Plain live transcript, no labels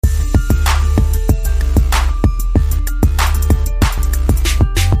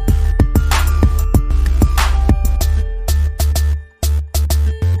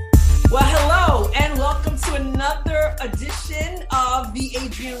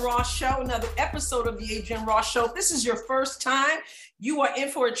Adrienne Ross Show, another episode of the Adrienne Ross Show. If this is your first time, you are in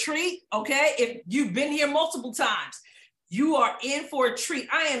for a treat, okay? If you've been here multiple times, you are in for a treat.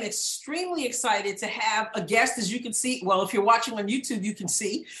 I am extremely excited to have a guest, as you can see. Well, if you're watching on YouTube, you can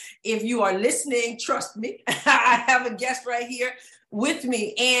see. If you are listening, trust me, I have a guest right here with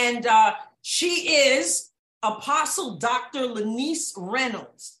me. And she is Apostle Dr. LaNise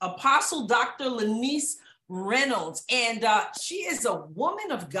Reynolds. Apostle Dr. LaNise Reynolds. And she is a woman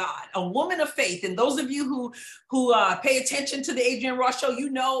of God, a woman of faith. And those of you who pay attention to the Adrienne Ross Show, you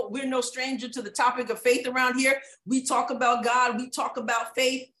know we're no stranger to the topic of faith around here. We talk about God. We talk about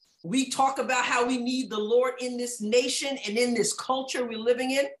faith. We talk about how we need the Lord in this nation and in this culture we're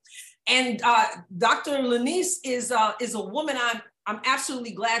living in. And Dr. LaNise is a woman I'm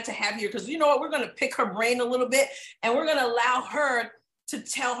absolutely glad to have here, because you know what? We're going to pick her brain a little bit and we're going to allow her to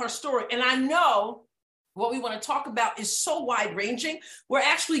tell her story. And I know what we want to talk about is so wide ranging. We're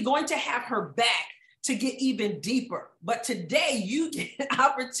actually going to have her back to get even deeper. But today you get an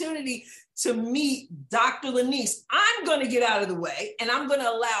opportunity to meet Dr. LaNise. I'm going to get out of the way and I'm going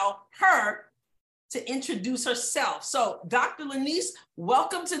to allow her to introduce herself. So Dr. LaNise,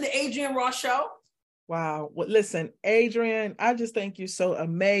 welcome to the Adrienne Ross Show. Wow. Well, listen, Adrienne, I just think you're so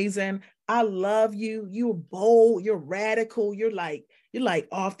amazing. I love you. You're bold. You're radical. You're like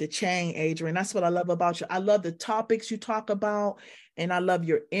off the chain, Adrienne. That's what I love about you. I love the topics you talk about, and I love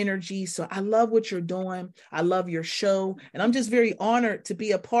your energy. So I love what you're doing. I love your show, and I'm just very honored to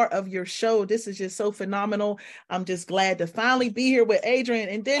be a part of your show. This is just so phenomenal. I'm just glad to finally be here with Adrienne,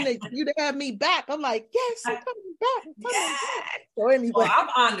 and then you to have me back. I'm like, yes, I'm coming back. Back. So anyway, well, I'm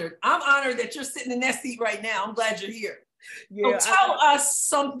honored. I'm honored that you're sitting in that seat right now. I'm glad you're here. Yeah, so tell us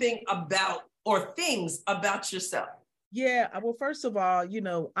something about, or things about yourself. Yeah, well, first of all, you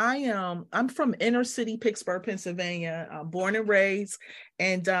know, I'm from inner city Pittsburgh, Pennsylvania. I'm born and raised,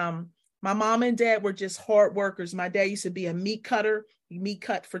 and my mom and dad were just hard workers. My dad used to be a meat cutter. He meat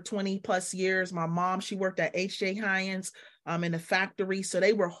cut for 20 plus years. My mom, she worked at H.J. Heinz in a factory. So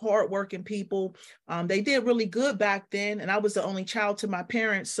they were hardworking people. They did really good back then. And I was the only child to my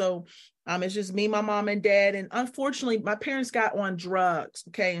parents. So it's just me, my mom and dad. And unfortunately, my parents got on drugs.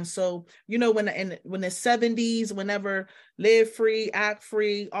 Okay. And so, you know, when the 70s, whenever live free, act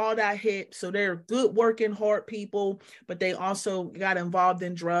free, all that hit. So they're good working, hard people, but they also got involved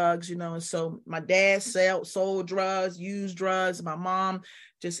in drugs, you know. And so my dad sold drugs, used drugs. My mom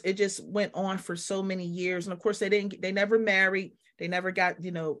it just went on for so many years. And of course they never married. They never got, you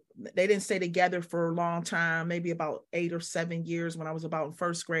know, they didn't stay together for a long time, maybe about 8 or 7 years. When I was about in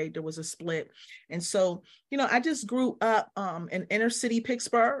first grade, there was a split. And so, you know, I just grew up in inner city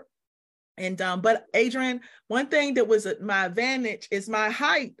Pittsburgh. And, but Adrienne, one thing that was my advantage is my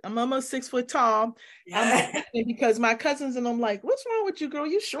height. I'm almost 6 foot tall. Yeah. Because my cousins and I'm like, what's wrong with you, girl?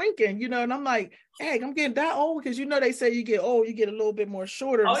 You shrinking, you know? And I'm like, hey, I'm getting that old, because, you know, they say you get old, you get a little bit more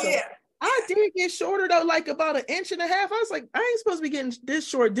shorter. Oh, so yeah. I did get shorter though, like about 1.5 inches. I was like, I ain't supposed to be getting this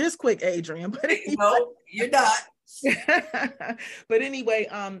short this quick, Adrienne. But anyway. No, you're not. But anyway,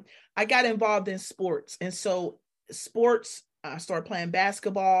 I got involved in sports. And so sports, I started playing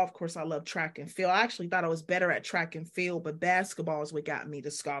basketball. Of course, I love track and field. I actually thought I was better at track and field, but basketball is what got me the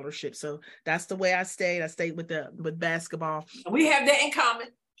scholarship. So that's the way I stayed. I stayed with basketball. We have that in common.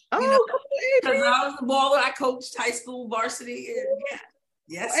 Oh, because I was the baller. I coached high school varsity. And yeah.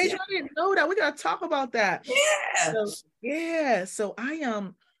 Yes, Adrienne, I didn't know that. We got to talk about that. Yeah. So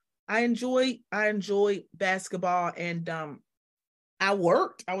I enjoyed basketball, and I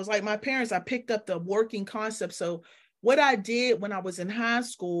worked. I was like my parents. I picked up the working concept. So what I did when I was in high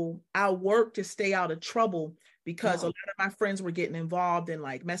school, I worked to stay out of trouble, because a lot of my friends were getting involved in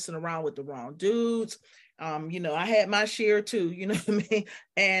like messing around with the wrong dudes. You know, I had my share too, you know what I mean?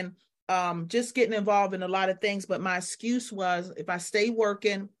 And just getting involved in a lot of things. But my excuse was, if I stay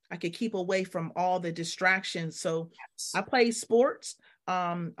working, I could keep away from all the distractions. So I played sports.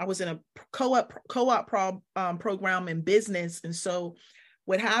 I was in a co-op program in business. And so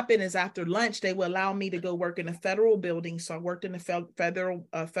what happened is, after lunch, they would allow me to go work in a federal building. So I worked in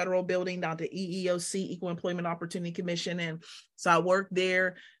the federal building down to EEOC, Equal Employment Opportunity Commission. And so I worked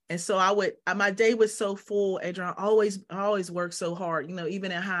there. And so my day was so full, Adrienne. I always worked so hard, you know,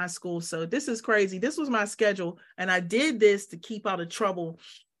 even in high school. So this is crazy. This was my schedule. And I did this to keep out of trouble.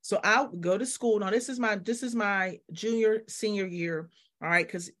 So I would go to school. Now this is my senior year. All right.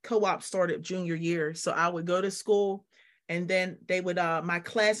 Because co-op started junior year. So I would go to school, And then they would, my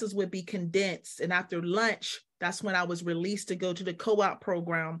classes would be condensed. And after lunch, that's when I was released to go to the co-op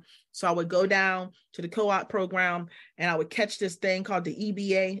program. So I would go down to the co-op program and I would catch this thing called the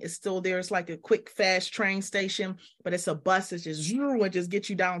EBA. It's still there. It's like a quick, fast train station, but it's a bus that just gets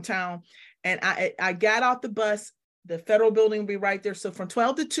you downtown. And I got off the bus. The federal building will be right there. So from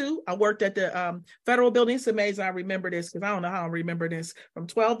 12 to 2, I worked at the federal building. It's amazing I remember this because I don't know how I remember this. From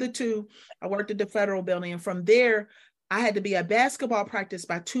 12 to 2, I worked at the federal building. And from there, I had to be at basketball practice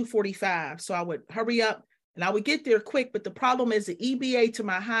by 2:45. So I would hurry up and I would get there quick. But the problem is the EBA to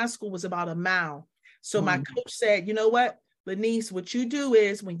my high school was about a mile. So my coach said, you know what, LaNise, what you do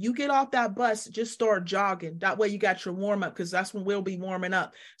is when you get off that bus, just start jogging. That way you got your warm up because that's when we'll be warming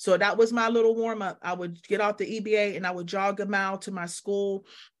up. So that was my little warm up. I would get off the EBA and I would jog a mile to my school.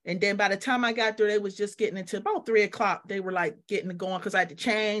 And then by the time I got there, they was just getting into about 3 o'clock. They were like getting going because I had to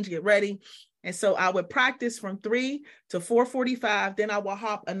change, get ready. And so I would practice from 3 to 4:45. Then I would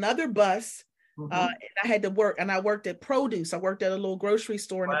hop another bus. And I had to work, and I worked at produce. I worked at a little grocery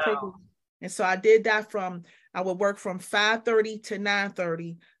store in the produce. And so I did that I would work from 5:30 to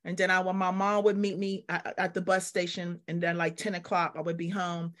 9:30. And then my mom would meet me at the bus station. And then like 10 o'clock, I would be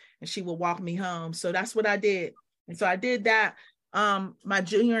home and she would walk me home. So that's what I did. And so I did that. My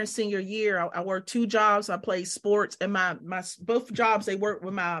junior and senior year, I worked 2 jobs. I played sports, and my both jobs, they worked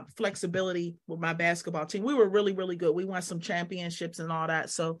with my flexibility with my basketball team. We were really, really good. We won some championships and all that.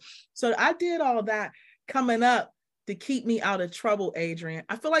 So I did all that coming up to keep me out of trouble, Adrienne.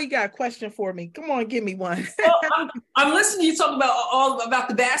 I feel like you got a question for me. Come on, give me one. Well, I'm listening to you talk about all about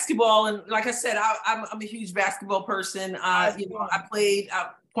the basketball, and like I said, I'm a huge basketball person. I played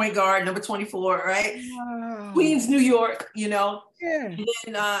point guard, number 24, right? Wow. Queens, New York, Yeah.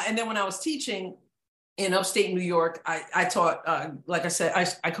 And then when I was teaching in upstate New York, I taught, like I said,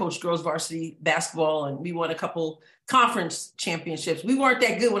 I coached girls varsity basketball, and we won a couple conference championships. We weren't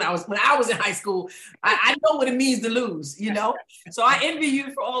that good when I was in high school. I know what it means to lose, So I envy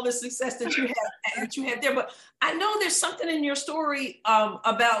you for all the success that you had there. But I know there's something in your story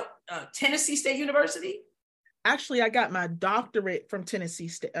about Tennessee State University. Actually, I got my doctorate from Tennessee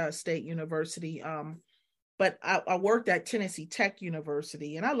State University, but I worked at Tennessee Tech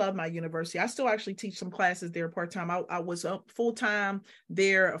University, and I love my university. I still actually teach some classes there part-time. I was full-time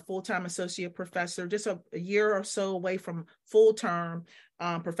there, a full-time associate professor, just a year or so away from full-term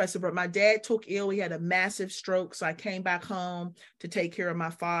professor. But my dad took ill. He had a massive stroke, so I came back home to take care of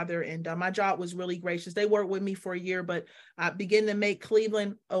my father, and my job was really gracious. They worked with me for a year, but I began to make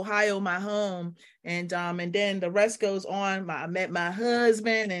Cleveland, Ohio my home, and then the rest goes on. I met my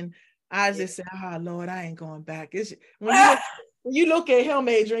husband, and I just said, "Oh Lord, I ain't going back." When you look at him,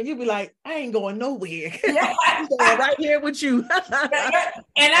 Adrienne, you be like, "I ain't going nowhere." Yeah. I'm going right here with you. And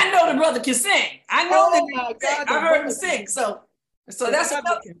I know the brother can sing. I know that I heard him sing. So that's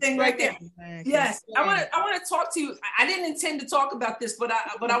another thing right there. Yes, I want to talk to you. I didn't intend to talk about this, but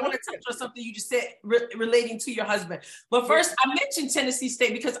I want to touch on something you just said relating to your husband. But first, I mentioned Tennessee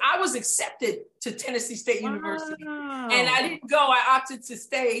State because I was accepted to Tennessee State University, and I didn't go. I opted to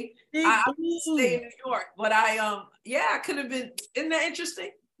stay. I opted to stay in New York, but I could have been. Isn't that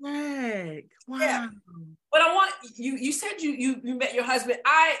interesting? Right. Wow. Yeah. But I want you. You said you met your husband.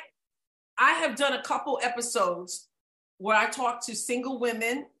 I have done a couple episodes where I talked to single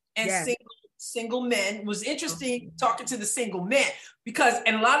women and single men. It was interesting talking to the single men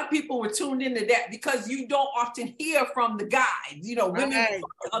and a lot of people were tuned into that because you don't often hear from the guys, women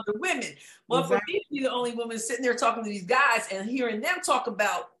talk to other women. But for me to be the only woman sitting there talking to these guys and hearing them talk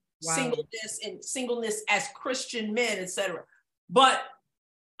about singleness as Christian men, etc. But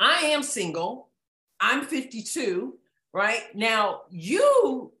I am single. I'm 52, right? Now,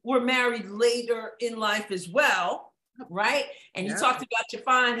 you were married later in life as well. Right. And you talked about your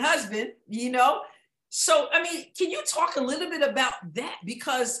fine husband, So, I mean, can you talk a little bit about that?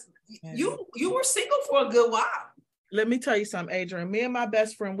 Because you were single for a good while. Let me tell you something, Adrienne. Me and my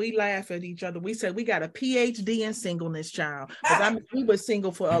best friend, we laugh at each other. We said we got a PhD in singleness, child. Because we were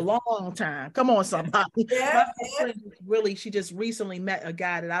single for a long time. Come on, somebody. My friend she just recently met a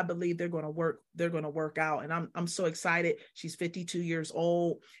guy that I believe they're going to work out. And I'm so excited. She's 52 years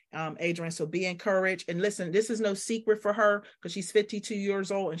old, Adrienne. So be encouraged. And listen, this is no secret for her because she's 52 years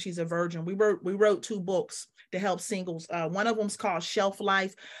old and she's a virgin. We wrote 2 books to help singles. One of them's called Shelf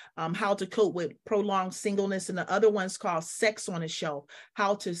Life, How to Cope with Prolonged Singleness. And the other one's called Sex on the Shelf,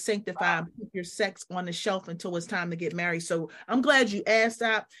 How to Sanctify and Keep Your Sex on the Shelf Until It's Time to Get Married. So I'm glad you asked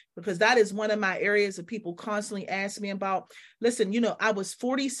that because that is one of my areas that people constantly ask me about. Listen, I was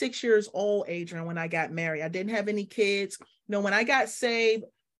 46 years old, Adrienne, when I got married. I didn't have any kids. When I got saved,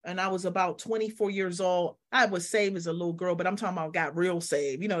 and I was about 24 years old. I was saved as a little girl, but I'm talking about got real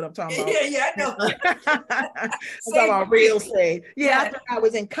saved. You know what I'm talking about? Yeah, I know. I'm talking about real saved. Yeah, I thought I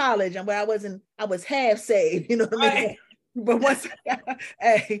was in college, and I was half saved. You know what I mean? Right. But once,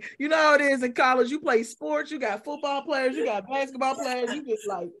 hey, you know how it is in college. You play sports, you got football players, you got basketball players. You just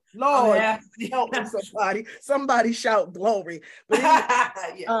like, Lord, help me, somebody. Somebody shout glory. But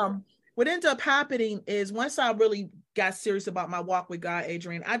anyway, what ended up happening is once I really got serious about my walk with God,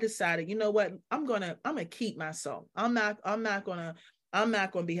 Adrienne, I decided, you know what, I'm gonna keep myself. I'm not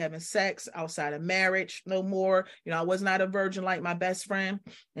gonna be having sex outside of marriage no more. You know, I was not a virgin like my best friend.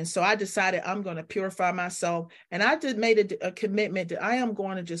 And so I decided I'm going to purify myself. And I made a commitment that I am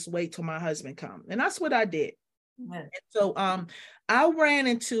going to just wait till my husband comes. And that's what I did. And so I ran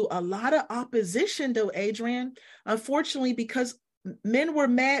into a lot of opposition though, Adrienne, unfortunately, because men were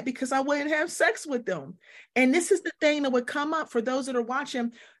mad because I wouldn't have sex with them. And this is the thing that would come up for those that are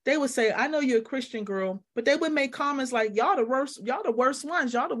watching. They would say, I know you're a Christian girl, but they would make comments like, y'all the worst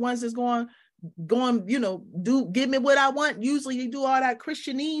ones. Y'all the ones that's going, you know, give me what I want. Usually you do all that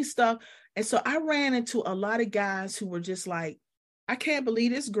Christianese stuff. And so I ran into a lot of guys who were just like, I can't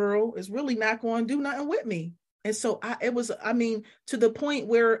believe this girl is really not going to do nothing with me. And so it was to the point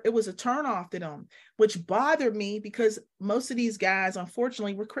where it was a turnoff to them, which bothered me because most of these guys,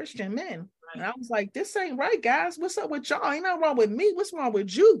 unfortunately, were Christian men. Right. And I was like, this ain't right, guys. What's up with y'all? Ain't nothing wrong with me. What's wrong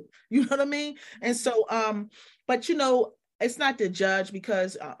with you? You know what I mean? And so, but you know, it's not to judge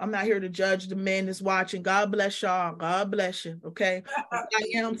because I'm not here to judge the men that's watching. God bless y'all. God bless you. Okay. What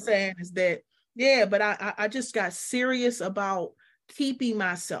I am saying is that, yeah, but I just got serious about keeping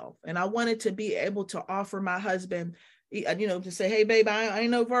myself. And I wanted to be able to offer my husband, you know, to say, hey, babe, I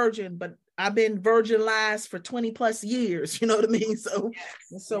ain't no virgin, but I've been virginized for 20 plus years. You know what I mean? So,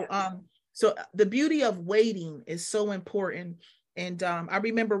 so the beauty of waiting is so important. And I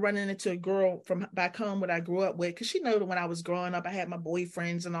remember running into a girl from back home that I grew up with, because she knew that when I was growing up, I had my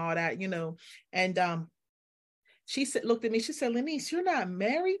boyfriends and all that, you know, and she looked at me, she said, LaNise, you're not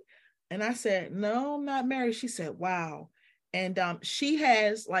married? And I said, no, I'm not married. She said, wow. And she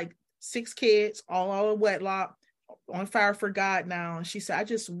has like 6 kids, all in wedlock, on fire for God now. And she said, I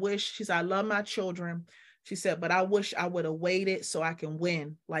just wish, she said, I love my children. She said, but I wish I would have waited so I can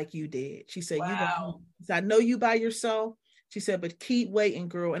win like you did. She said, wow. I know you by yourself. She said, but keep waiting,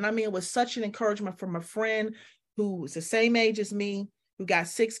 girl. And I mean, it was such an encouragement from a friend who's the same age as me, who got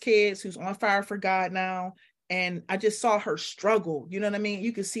 6 kids, who's on fire for God now. And I just saw her struggle. You know what I mean?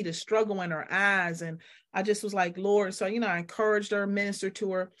 You could see the struggle in her eyes. And I just was like, Lord. So, you know, I encouraged her, ministered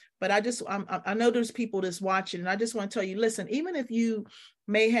to her. But I know there's people that's watching. And I just want to tell you, listen, even if you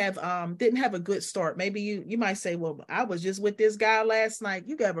may have didn't have a good start, maybe you might say, well, I was just with this guy last night.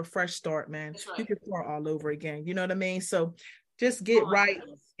 You got to have a fresh start, man. Right. You can start all over again. You know what I mean? So just get right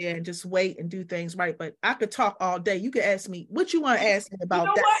and just wait and do things right. But I could talk all day. You could ask me what you want to ask me about. You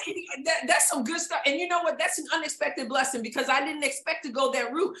know what? That's some good stuff. And you know what? That's an unexpected blessing because I didn't expect to go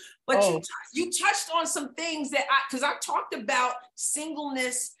that route. But you touched on some things that because I talked about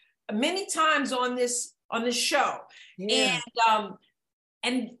singleness many times on this show. Yeah.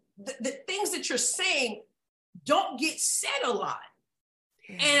 And the things that you're saying don't get said a lot.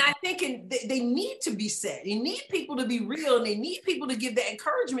 And I think they need to be said. They need people to be real, and they need people to give the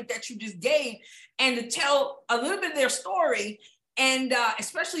encouragement that you just gave and to tell a little bit of their story. And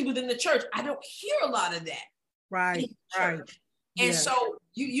especially within the church, I don't hear a lot of that. Right. And so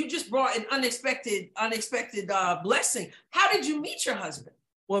you just brought an unexpected blessing. How did you meet your husband?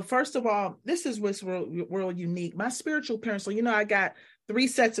 Well, first of all, this is what's real unique. My spiritual parents, so, you know, I got 3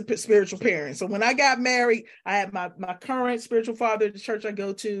 sets of spiritual parents. So when I got married, I had my current spiritual father, the church I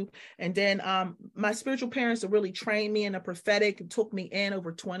go to. And then my spiritual parents that really trained me in the prophetic and took me in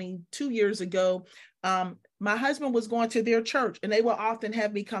over 22 years ago. My husband was going to their church and they will often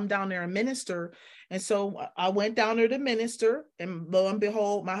have me come down there and minister. And so I went down there to minister, and lo and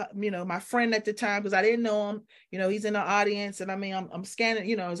behold, my friend at the time, because I didn't know him, you know, he's in the audience, and I mean, I'm scanning,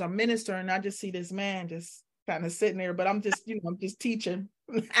 you know, as I'm ministering, and I just see this man just kind of sitting there, but I'm just, you know, I'm just teaching.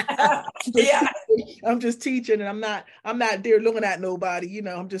 I'm just teaching, and I'm not there looking at nobody, you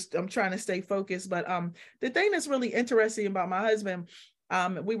know, I'm trying to stay focused. But the thing that's really interesting about my husband,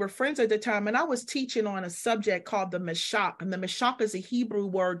 we were friends at the time, and I was teaching on a subject called the mashak. And the mashak is a Hebrew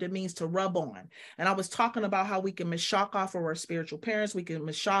word that means to rub on. And I was talking about how we can mashak off of our spiritual parents. We can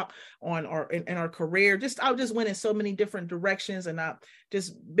mashak on in our career. I just went in so many different directions, and I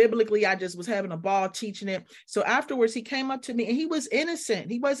just was having a ball teaching it. So afterwards, he came up to me, and he was innocent.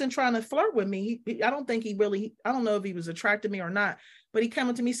 He wasn't trying to flirt with me. I don't know if he was attracted to me or not. But he came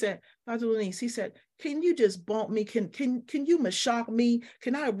up to me and said, Dr. LaNise, he said, can you just bump me? Can you mashak me?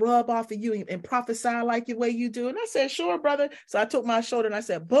 Can I rub off of you and prophesy like the way you do? And I said, sure, brother. So I took my shoulder and I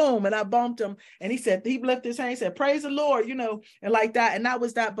said, boom, and I bumped him. And he said, he lifted his hand, he said, praise the Lord, you know, and like that. And that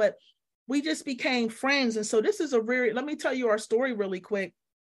was that. But we just became friends. And so this is let me tell you our story really quick.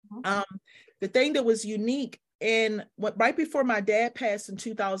 The thing that was unique, and right before my dad passed in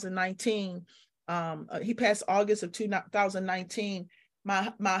 2019, he passed August of 2019.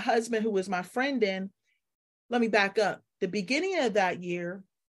 My husband, who was my friend then, let me back up. The beginning of that year,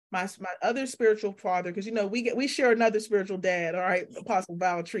 my other spiritual father, because you know we share another spiritual dad, all right, Apostle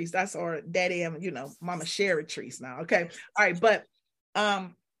Val Treese, that's our daddy, and you know Mama Sherry Treese now, okay, all right, but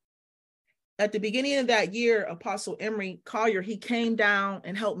at the beginning of that year, Apostle Emery Collier, he came down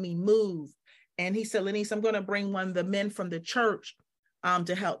and helped me move, and he said, LaNise, I'm going to bring one of the men from the church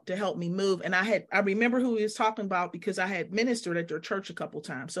to help me move. And I remember who he was talking about because I had ministered at their church a couple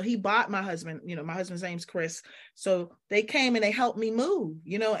times. So he bought my husband, you know, my husband's name's Chris. So they came and they helped me move,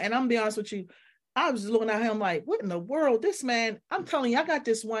 you know, and I'm gonna be honest with you, I was looking at him like, what in the world? This man, I'm telling you, I got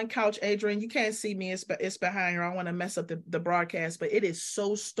this one couch, Adrienne. You can't see me. It's behind her. I don't want to mess up the broadcast, but it is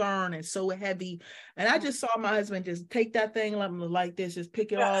so stern and so heavy. And I just saw my husband just take that thing like this, just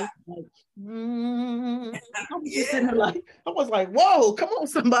pick it all. Like, I was just sitting there like, I was like, whoa, come on,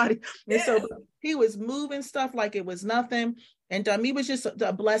 somebody. And so he was moving stuff like it was nothing. And he was just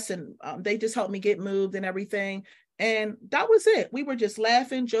a blessing. They just helped me get moved and everything. And that was it. We were just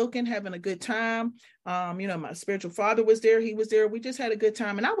laughing, joking, having a good time. You know, my spiritual father was there. He was there. We just had a good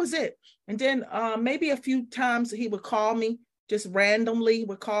time. And that was it. And then maybe a few times he would call me, just randomly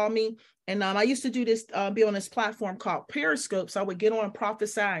would call me. And I used to do this, be on this platform called Periscope. So I would get on,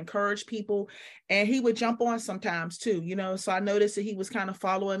 prophesy, encourage people. And he would jump on sometimes too, you know. So I noticed that he was kind of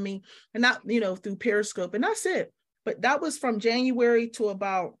following me and not, you know, through Periscope. And that's it. But that was from January to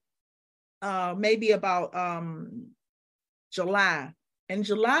about maybe about July. In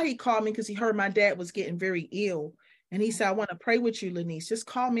July, he called me because he heard my dad was getting very ill. And he said, I want to pray with you, LaNise. Just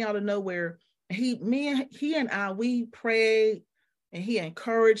call me out of nowhere. And he and I, we prayed and he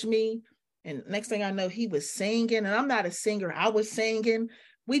encouraged me. And next thing I know, he was singing. And I'm not a singer. I was singing.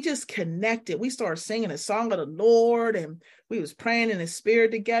 We just connected. We started singing a song of the Lord and we was praying in the spirit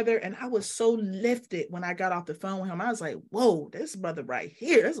together. And I was so lifted when I got off the phone with him. I was like, whoa, this brother right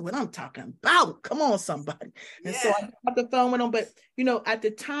here, this is what I'm talking about. Come on, somebody. And so I got off the phone with him. But, you know, at the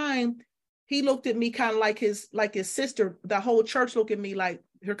time, he looked at me kind of like his sister. The whole church looked at me like,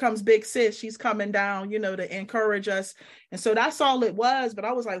 here comes big sis. She's coming down, you know, to encourage us. And so that's all it was. But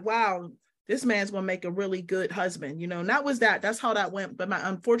I was like, wow, this man's going to make a really good husband, you know, and that's how that went. But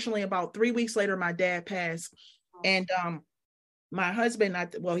unfortunately, about 3 weeks later, my dad passed. And my husband,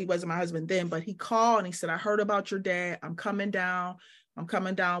 he wasn't my husband then, but he called and he said, I heard about your dad. I'm coming down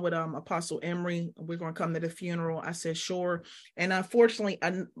with Apostle Emery. We're going to come to the funeral. I said, sure. And unfortunately,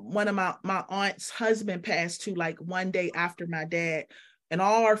 one of my aunt's husband passed too, like one day after my dad, and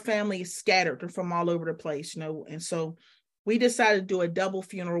all our family is scattered. They're from all over the place, you know. And so we decided to do a double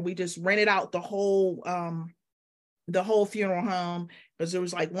funeral. We just rented out the whole funeral home because there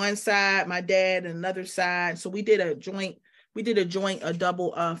was like one side, my dad, and another side. So we did a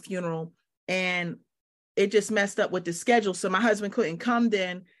double funeral, and it just messed up with the schedule. So my husband couldn't come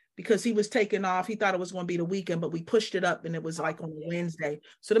then because he was taking off. He thought it was going to be the weekend, but we pushed it up and it was like on a Wednesday.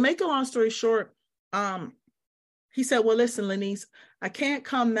 So to make a long story short, he said, well, listen, LaNise, I can't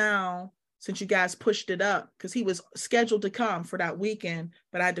come now since you guys pushed it up, because he was scheduled to come for that weekend,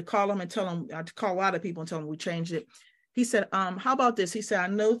 but I had to call him and tell him, I had to call a lot of people and tell him we changed it. He said, how about this? He said, I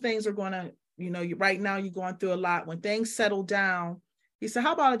know things are going to, you know, right now you're going through a lot. When things settle down, he said,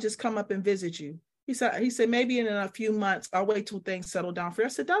 how about I just come up and visit you? He said, maybe in a few months, I'll wait till things settle down for you. I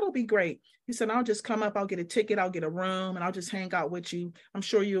said, that'll be great. He said, I'll just come up, I'll get a ticket, I'll get a room, and I'll just hang out with you. I'm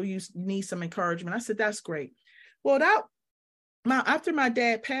sure you need some encouragement. I said, that's great. Well, after my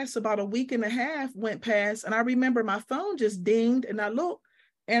dad passed, about a week and a half went past, and I remember my phone just dinged, and I looked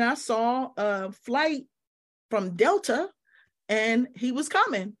and I saw a flight from Delta and he was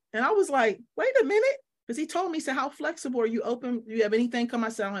coming. And I was like, wait a minute. Because he told me, he said, how flexible are you? Open? Do you have anything come? I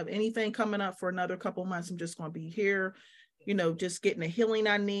said, I don't have anything coming up for another couple of months. I'm just going to be here, you know, just getting the healing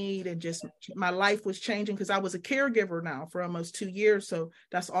I need. And just my life was changing because I was a caregiver now for almost 2 years. So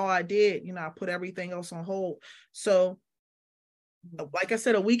that's all I did. You know, I put everything else on hold. So like I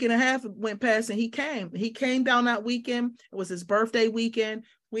said, a week and a half went past and he came down that weekend. It was his birthday weekend.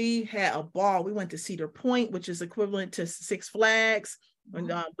 We had a ball. We went to Cedar Point, which is equivalent to Six Flags.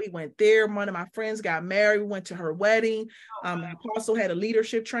 And we went there. One of my friends got married. We went to her wedding. The apostle had a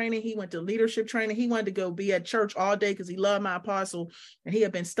leadership training. He went to leadership training. He wanted to go be at church all day because he loved my apostle, and he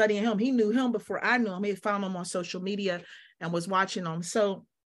had been studying him. He knew him before I knew him. He had found him on social media and was watching him. So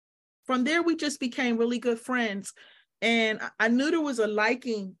from there, we just became really good friends. And I knew there was a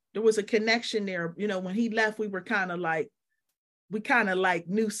liking, there was a connection there. You know, when he left, we kind of like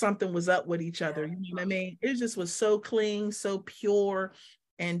knew something was up with each other. You know what I mean? It just was so clean, so pure,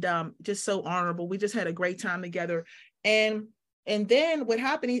 and just so honorable. We just had a great time together. And then what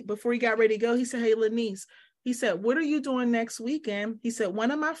happened, before he got ready to go, he said, "Hey, LaNise," he said, "what are you doing next weekend?" He said,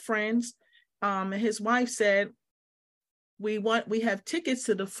 "One of my friends and his wife said, we have tickets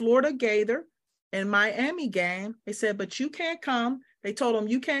to the Florida Gator and Miami game." They said, "but you can't come." They told him,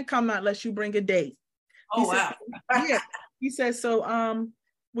 "You can't come unless you bring a date." Oh, wow. Yeah. He said, "So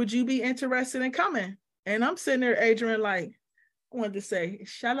would you be interested in coming?" And I'm sitting there, Adrienne, like, I wanted to say,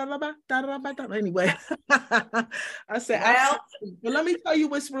 anyway. I said, well, but let me tell you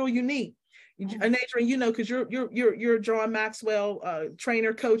what's real unique. And Adrienne, you know, because you're John Maxwell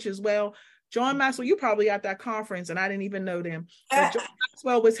trainer coach as well. John Maxwell, you probably at that conference, and I didn't even know them. But John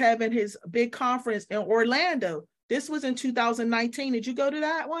Maxwell was having his big conference in Orlando. This was in 2019. Did you go to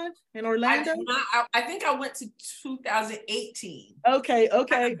that one in Orlando? I think I went to 2018. Okay.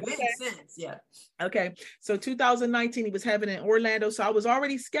 Since, yeah. Okay. So 2019, he was having it in Orlando. So I was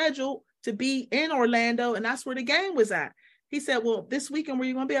already scheduled to be in Orlando, and that's where the game was at. He said, "Well, this weekend, where are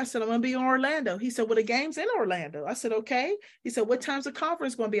you going to be?" I said, "I'm going to be in Orlando." He said, "Well, the game's in Orlando." I said, "Okay." He said, "What time's the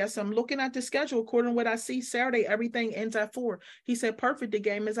conference going to be?" I said, "I'm looking at the schedule. According to what I see, Saturday, everything ends at 4. He said, "Perfect. The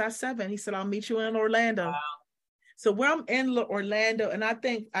game is at 7. He said, "I'll meet you in Orlando." Wow. So where I'm in Orlando, and I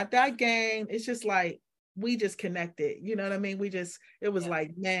think at that game, it's just like, we just connected. You know what I mean? It was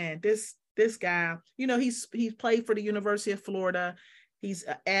like, man, this guy, you know, he's played for the University of Florida. He's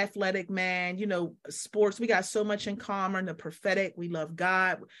an athletic man, you know, sports. We got so much in common. The prophetic, we love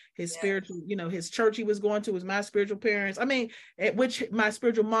God. His spiritual, you know, his church he was going to was my spiritual parents. I mean, which my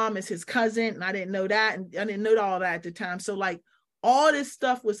spiritual mom is his cousin. And I didn't know that. And I didn't know all that at the time. So like all this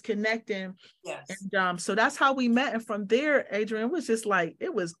stuff was connecting. Yes. And so that's how we met. And from there, Adrienne, it was just like,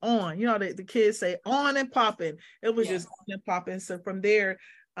 it was on, you know, the kids say on and popping. It was just on and popping. So from there,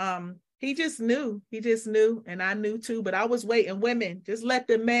 he just knew, and I knew too, but I was waiting. Women, just let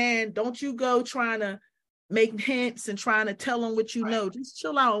the man, don't you go trying to make hints and trying to tell him what you know. Just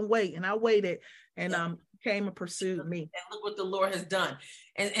chill out and wait. And I waited, and came and pursued me. And look what the Lord has done.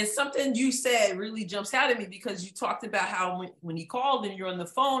 And something you said really jumps out at me, because you talked about how when he called and you're on the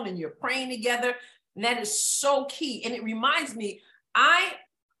phone and you're praying together, and that is so key. And it reminds me, I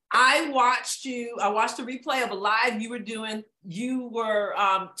watched the replay of a live you were doing. You were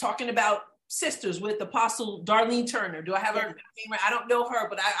talking about sisters with Apostle Darlene Turner. Do I have her name right? I don't know her,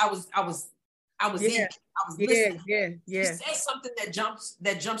 but I was listening. Yeah. She said something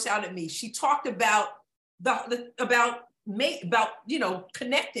that jumps out at me. She talked about about you know,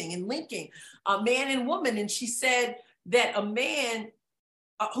 connecting and linking a man and woman, and she said that a man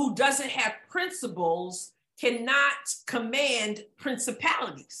who doesn't have principles cannot command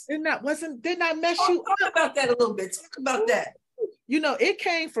principalities. Didn't that mess you up? Talk about that a little bit. Talk about that. You know, it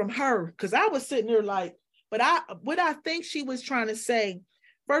came from her, because I was sitting there like, what I think she was trying to say,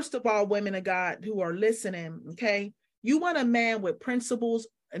 first of all, women of God who are listening, okay, you want a man with principles.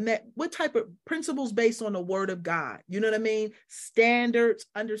 And that, what type of principles? Based on the word of God, you know what I mean? Standards,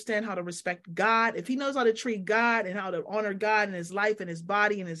 understand how to respect God. If he knows how to treat God and how to honor God in his life and his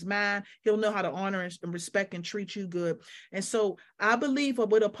body and his mind, he'll know how to honor and respect and treat you good. And so I believe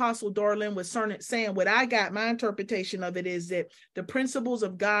what Apostle Darlene was saying, what I got, my interpretation of it is that the principles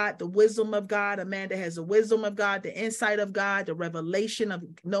of God, the wisdom of God, a man that has the wisdom of God, the insight of God, the revelation of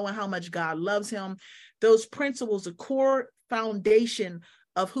knowing how much God loves him, those principles, the core foundation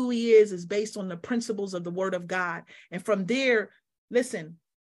of who he is based on the principles of the word of God. And from there, listen,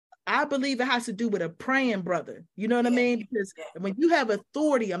 I believe it has to do with a praying brother. You know what I mean? Because when you have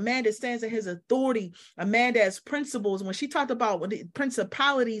authority, a man that stands in his authority, a man that has principles. When she talked about the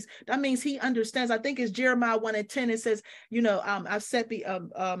principalities, that means he understands. I think it's Jeremiah 1:10. It says, you know, I've set the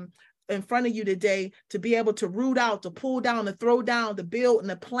in front of you today to be able to root out, to pull down, to throw down, to build and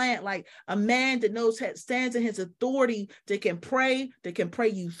to plant, like a man that knows, stands in his authority, that can pray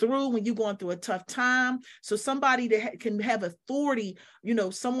you through when you're going through a tough time. So somebody that can have authority, you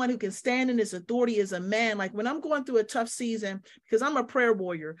know, someone who can stand in his authority is a man. Like when I'm going through a tough season, because I'm a prayer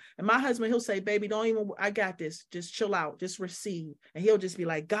warrior, and my husband, he'll say, "Baby, don't even, I got this. Just chill out, just receive." And he'll just be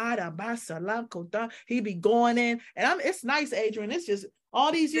like, "God, he'd be going in. And it's nice, Adrienne. It's just,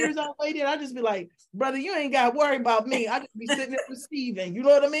 All these years I waited, I just be like, brother, you ain't got to worry about me. I just be sitting there receiving. You know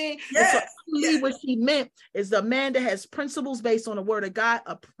what I mean? And so I believe what she meant is the man that has principles based on the word of God,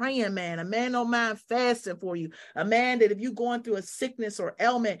 a praying man, a man don't mind fasting for you, a man that if you're going through a sickness or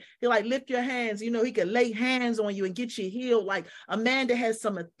ailment, he like lift your hands, you know, he can lay hands on you and get you healed. Like a man that has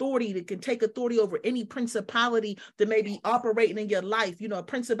some authority, that can take authority over any principality that may be operating in your life. You know, a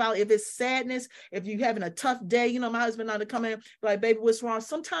principality, if it's sadness, if you're having a tough day, you know, my husband and I to come in, like, baby, what's wrong?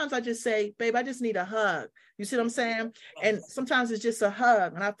 Sometimes I just say, babe, I just need a hug. You see what I'm saying? And sometimes it's just a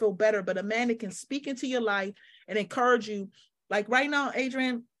hug and I feel better. But a man that can speak into your life and encourage you, like right now,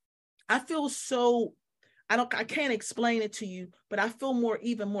 Adrienne, I feel so, I can't explain it to you, but I feel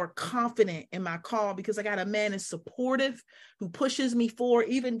even more confident in my call because I got a man that's supportive, who pushes me forward.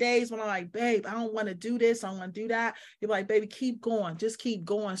 Even days when I'm like, babe, I don't want to do this, I don't want to do that. You're like, baby, keep going, just keep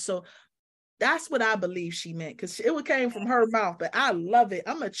going. So that's what I believe she meant, because it came from her mouth, but I love it.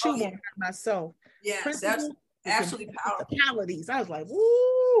 I'm a chew on her myself. Yes, that's absolutely powerful. I was like,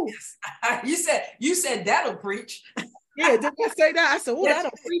 woo. Yes. You said that'll preach. Yeah, did I say that? I said, oh,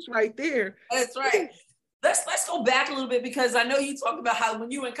 that'll preach right there. That's right. Let's go back a little bit, because I know you talked about how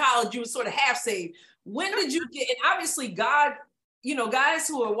when you were in college, you were sort of half saved. When did you get, and obviously God, you know, guys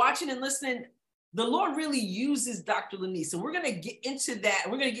who are watching and listening, the Lord really uses Dr. LaNise. And we're going to get into that.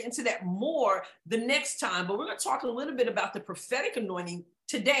 We're going to get into that more the next time, but we're going to talk a little bit about the prophetic anointing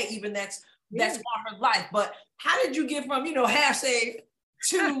today, even that's on her life. But how did you get from, you know, half saved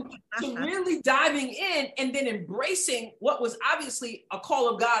to really diving in and then embracing what was obviously a call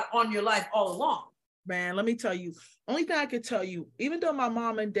of God on your life all along? Man, let me tell you, only thing I could tell you, even though my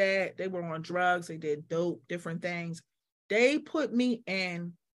mom and dad, they were on drugs, they did dope, different things, they put me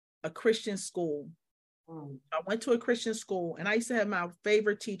in a Christian school. I went to a Christian school, and I used to have my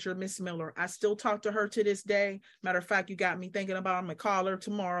favorite teacher, Miss Miller. I still talk to her to this day. Matter of fact, you got me thinking about, I'm gonna call her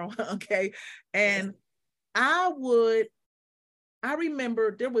tomorrow. Okay. And I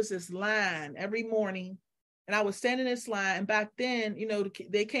remember there was this line every morning, and I was standing in this line. And back then, you know,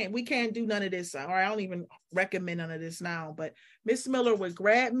 we can't do none of this. Or I don't even recommend none of this now. But Miss Miller would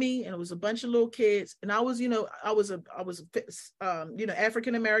grab me, and it was a bunch of little kids. And I was, you know,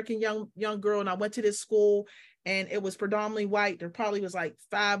 African American young girl, and I went to this school, and it was predominantly white. There probably was like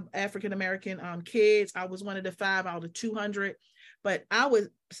 5 African American kids. I was one of the 5 out of 200. But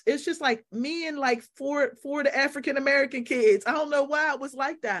it's just like me and like four of the African American kids. I don't know why it was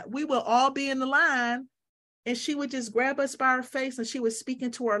like that. We would all be in the line, and she would just grab us by our face, and she was speaking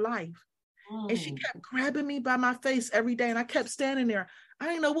to our life. And she kept grabbing me by my face every day. And I kept standing there. I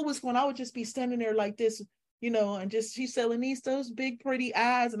didn't know what was going on. I would just be standing there like this, you know, and just, she said, LaNise, those big, pretty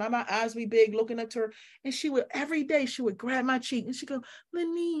eyes. And my eyes be big, looking up to her. And every day she would grab my cheek, and she'd go,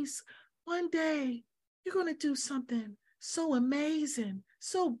 LaNise, one day you're going to do something so amazing,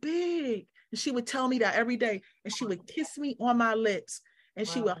 so big. And she would tell me that every day. And she would kiss me on my lips, and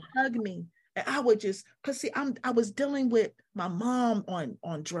she would hug me. And I would just, because see, I was dealing with my mom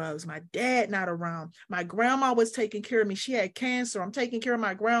on drugs, my dad not around, my grandma was taking care of me. She had cancer. I'm taking care of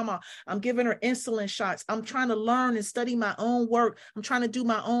my grandma. I'm giving her insulin shots. I'm trying to learn and study my own work. I'm trying to do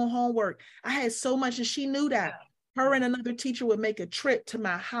my own homework. I had so much, and she knew that. Her and another teacher would make a trip to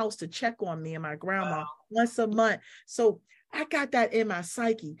my house to check on me and my grandma once a month. So I got that in my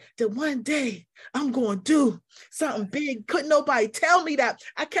psyche that one day I'm going to do something big. Couldn't nobody tell me that.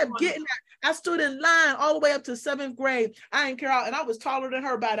 I kept getting that. I stood in line all the way up to 7th grade. I didn't care. And I was taller than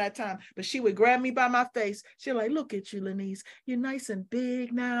her by that time. But she would grab me by my face. She'd like, look at you, LaNise. You're nice and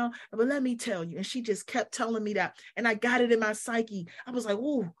big now. But let me tell you. And she just kept telling me that. And I got it in my psyche. I was like,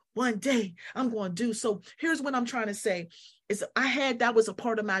 ooh, one day I'm going to do. So here's what I'm trying to say. That was a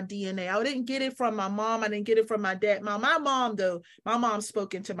part of my DNA. I didn't get it from my mom. I didn't get it from my dad. My mom, though, my mom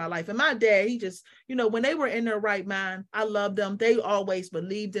spoke into my life. And my dad, he just, you know, when they were in their right mind, I loved them. They always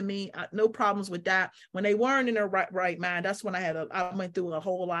believed in me. No problems with that. When they weren't in their right mind, that's when I went through a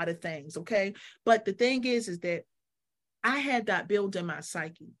whole lot of things. Okay. But the thing is that I had that built in my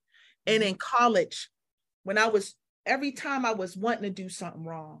psyche. And in college, every time I was wanting to do something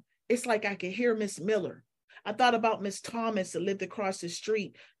wrong, it's like I could hear Miss Miller. I thought about Miss Thomas that lived across the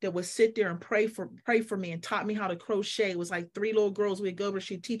street that would sit there and pray for me and taught me how to crochet. It was like 3 little girls. We'd go over,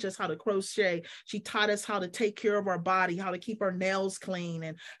 she'd teach us how to crochet. She taught us how to take care of our body, how to keep our nails clean,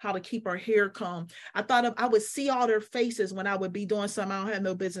 and how to keep our hair combed. I would see all their faces when I would be doing something I don't have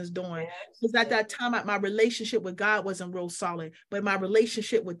no business doing. Because at that time, my relationship with God wasn't real solid, but my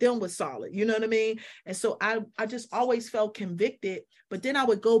relationship with them was solid. You know what I mean? And so I just always felt convicted. But then I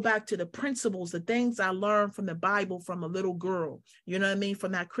would go back to the principles, the things I learned from the Bible from a little girl, you know what I mean,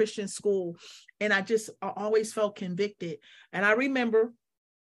 from that Christian school. And I always felt convicted. And I remember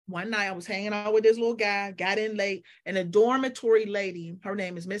one night I was hanging out with this little guy, got in late, and a dormitory lady, her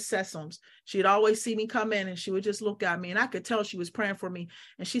name is Miss Sessoms. She'd always see me come in and she would just look at me, and I could tell she was praying for me.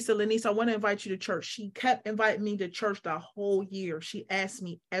 And she said, LaNise, I want to invite you to church. She kept inviting me to church the whole year. She asked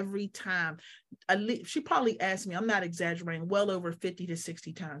me every time. She probably asked me, I'm not exaggerating, well over 50 to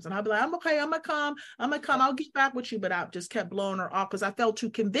 60 times. And I'd be like, I'm okay, I'm gonna come, I'll get back with you. But I just kept blowing her off because I felt too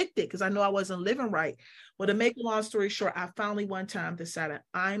convicted because I know I wasn't living right. Well, to make a long story short, I finally one time decided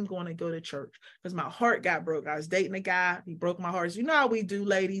I'm going to go to church because my heart got broke. I was dating a guy. He broke my heart. You know how we do,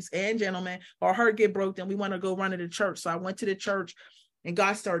 ladies and gentlemen. Our heart get broke, then we want to go run to the church. So I went to the church and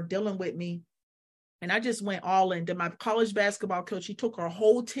God started dealing with me. And I just went all in. Then my college basketball coach, he took our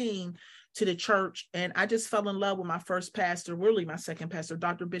whole team to the church. And I just fell in love with my first pastor, really my second pastor,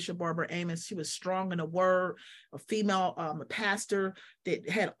 Dr. Bishop Barbara Amos. She was strong in the word, a female pastor that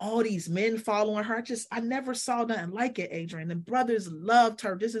had all these men following her. I never saw nothing like it, Adrienne. The brothers loved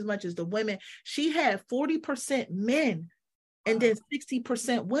her just as much as the women. She had 40% men and then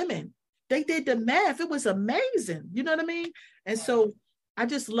 60% women. They did the math. It was amazing. You know what I mean? And so I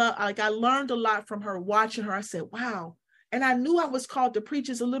just I learned a lot from her, watching her. I said, wow. And I knew I was called to preach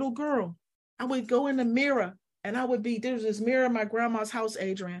as a little girl. I would go in the mirror and there's this mirror in my grandma's house,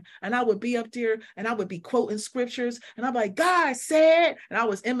 Adrienne, and I would be up there and I would be quoting scriptures and I'm like, God said, and I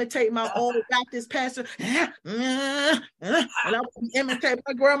was imitating my old Baptist pastor. And I would imitate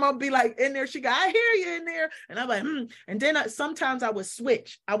my grandma, be like in there. She go, I hear you in there. And I'm like, And then sometimes I would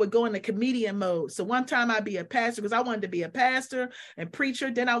switch. I would go into comedian mode. So one time I'd be a pastor because I wanted to be a pastor and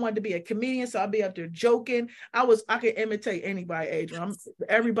preacher. Then I wanted to be a comedian. So I'd be up there joking. I could imitate anybody, Adrienne.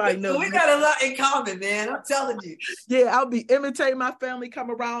 Everybody knows. We got a lot in common, man. I'm telling you. Yeah, I'll be imitating my family,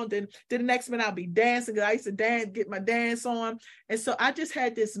 come around, and then the next minute I'll be dancing because I used to dance, get my dance on. And so I just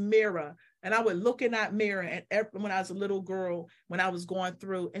had this mirror and I would look in that mirror and when I was a little girl, when I was going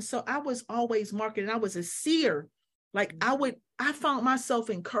through. And so I was always marketing. I was a seer. Like I found myself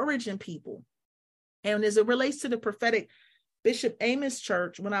encouraging people. And as it relates to the prophetic Bishop Amos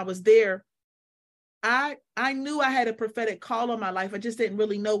Church, when I was there, I knew I had a prophetic call on my life. I just didn't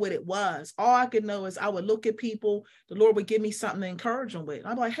really know what it was. All I could know is I would look at people, the Lord would give me something to encourage them with.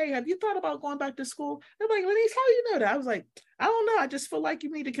 I'm like, hey, have you thought about going back to school? They're like, LaNise, how do you know that? I was like, I don't know. I just feel like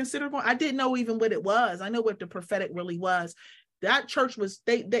you need to consider going. I didn't know even what it was. I know what the prophetic really was. That church was,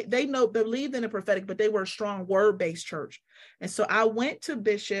 they believed in the prophetic, but they were a strong word-based church. And so I went to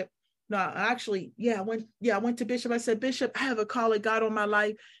Bishop. No, actually, I went to Bishop. I said, Bishop, I have a call of God on my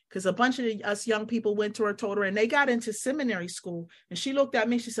life. Because a bunch of us young people went to her, told her, and they got into seminary school. And she looked at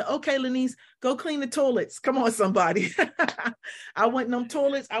me, she said, okay, LaNise, go clean the toilets. Come on, somebody. I went in them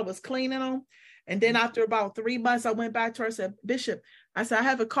toilets, I was cleaning them. And then after about 3 months, I went back to her, I said, Bishop, I said, I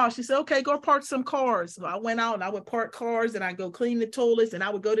have a car. She said, okay, go park some cars. So I went out and I would park cars and I go clean the toilets and I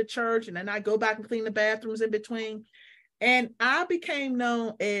would go to church and then I go back and clean the bathrooms in between. And I became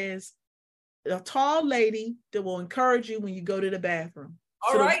known as a tall lady that will encourage you when you go to the bathroom.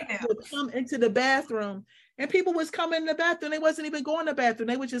 All right, now. Would come into the bathroom and people was coming in the bathroom. They wasn't even going to the bathroom.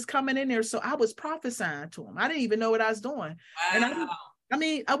 They was just coming in there. So I was prophesying to them. I didn't even know what I was doing. Wow.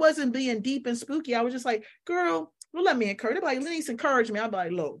 And I wasn't being deep and spooky. I was just like, girl, well, let me encourage. They'd be like, LaNise, encourage me. I'll be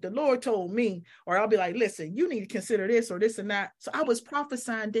like, look, the Lord told me, or I'll be like, listen, you need to consider this or this and that. So I was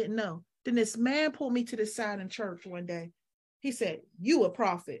prophesying, didn't know. Then this man pulled me to the side in church one day. He said, you a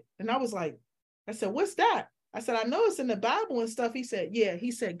prophet. And I was like, I said, what's that? I said, I know it's in the Bible and stuff. He said, yeah.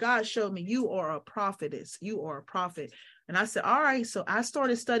 He said, God showed me you are a prophetess. You are a prophet. And I said, all right. So I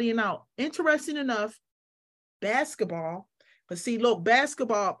started studying out. Interesting enough, basketball. But see, look,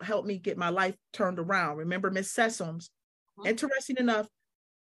 basketball helped me get my life turned around. Remember Miss Sessoms? Interesting enough,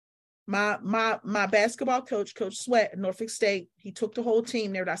 my basketball coach, Coach Sweat at Norfolk State, he took the whole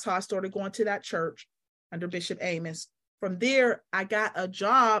team there. That's how I started going to that church under Bishop Amos. From there, I got a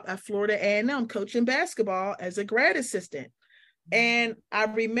job at Florida A&M coaching basketball as a grad assistant. And I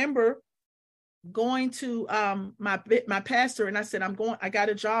remember going to my pastor and I said, I got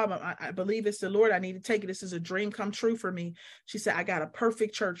a job. I believe it's the Lord. I need to take it. This is a dream come true for me. She said, I got a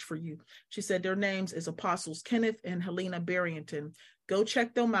perfect church for you. She said, their names is Apostles Kenneth and Helena Barrington. Go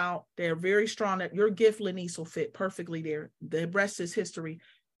check them out. They're very strong. Your gift, LaNise, will fit perfectly there. The rest is history.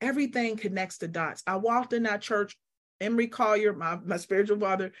 Everything connects the dots. I walked in that church. Emery Collier, my spiritual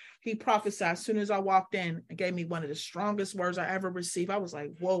father, he prophesied as soon as I walked in and gave me one of the strongest words I ever received. I was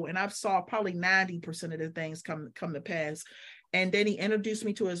like, whoa. And I saw probably 90% of the things come to pass. And then he introduced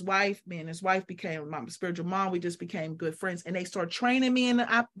me to his wife. Me and his wife became my spiritual mom. We just became good friends. And they started training me in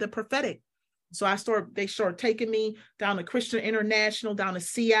the prophetic. So they started taking me down to Christian International, down to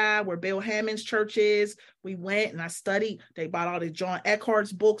CI, where Bill Hammond's church is. We went and I studied. They bought all the John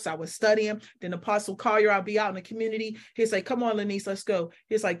Eckhart's books. I was studying. Then Apostle Collier, I'll be out in the community. He's like, come on, LaNise, let's go.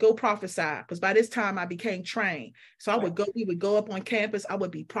 He's like, go prophesy. Because by this time I became trained. So we would go up on campus. I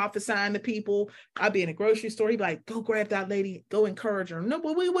would be prophesying to people. I'd be in a grocery store. He'd be like, go grab that lady, go encourage her. No,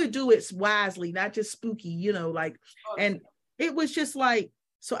 but we would do it wisely, not just spooky, and it was just like,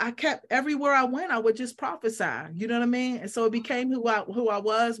 so I kept, everywhere I went, I would just prophesy, you know what I mean? And so it became who I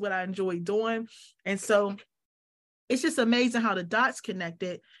was, what I enjoyed doing. And so it's just amazing how the dots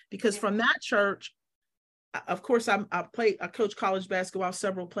connected, because from that church, of course, I coached college basketball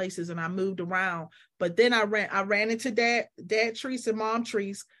several places and I moved around, but then I ran into dad Treese and mom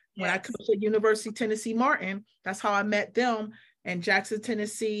Treese when I coached at University of Tennessee Martin. That's how I met them. And Jackson,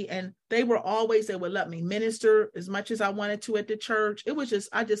 Tennessee, and they would let me minister as much as I wanted to at the church. It was just,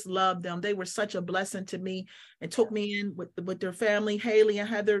 I just loved them. They were such a blessing to me and took me in with their family, Haley and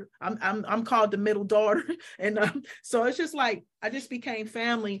Heather. I'm called the middle daughter. And so it's just like, I just became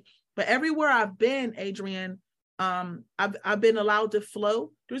family. But everywhere I've been, Adrienne, I've been allowed to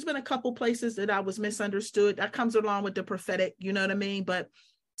flow. There's been a couple places that I was misunderstood. That comes along with the prophetic, you know what I mean? But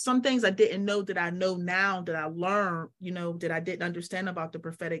some things I didn't know that I know now, that I learned, that I didn't understand about the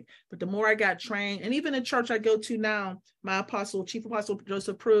prophetic. But the more I got trained, and even the church I go to now, my Chief Apostle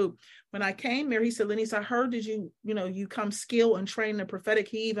Joseph Prue, when I came there, he said, LaNise, I heard that you come skilled and trained in the prophetic.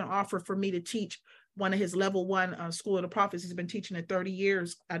 He even offered for me to teach one of his level 1 School of the Prophets. He's been teaching it 30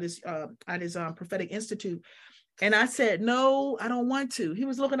 years at his Prophetic Institute. And I said, no, I don't want to. He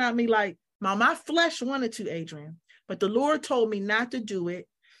was looking at me like, my flesh wanted to, Adrienne, but the Lord told me not to do it.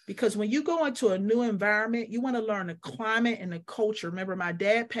 Because when you go into a new environment, you want to learn the climate and the culture. Remember, my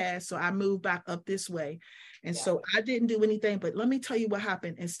dad passed, so I moved back up this way. And so I didn't do anything. But let me tell you what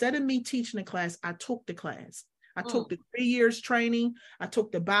happened. Instead of me teaching the class, I took the class. I took the 3 years training. I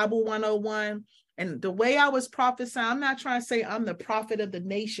took the Bible 101. And the way I was prophesying, I'm not trying to say I'm the prophet of the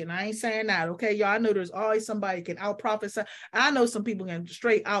nation. I ain't saying that. Okay, y'all, I know there's always somebody can out prophesy. I know some people can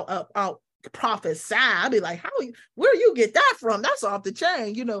straight out prophesy. I'd be like, where you get that from? That's off the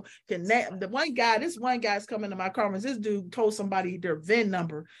chain, this one guy's coming to my conference. This dude told somebody their VIN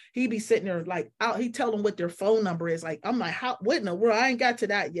number. He'd be sitting there like he tell them what their phone number is. Like, I'm like, what in the world? I ain't got to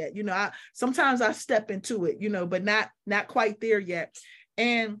that yet. Sometimes I step into it, but not quite there yet.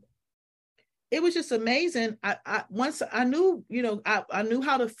 And it was just amazing. Once I knew, I knew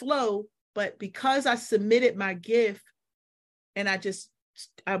how to flow, but because I submitted my gift and I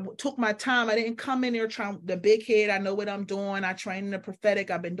took my time. I didn't come in there trying the big head. I know what I'm doing. I trained in the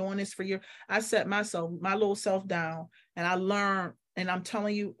prophetic. I've been doing this for years. I set my little self down and I learned. And I'm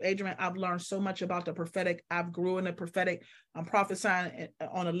telling you, Adrienne, I've learned so much about the prophetic. I've grew in the prophetic. I'm prophesying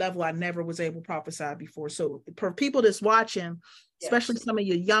on a level I never was able to prophesy before. So for people that's watching, especially some of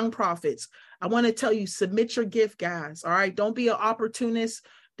your young prophets, I want to tell you, submit your gift, guys. All right. Don't be an opportunist.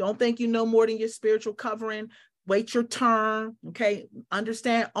 Don't think you know more than your spiritual covering. Wait your turn, okay?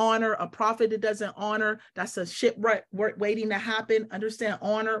 Understand honor. A prophet that doesn't honor, that's a shipwreck waiting to happen. Understand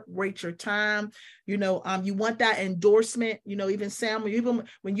honor. Wait your time. You want that endorsement. Even Samuel. Even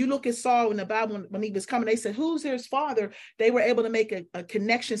when you look at Saul in the Bible, when he was coming, they said, "Who's his father?" They were able to make a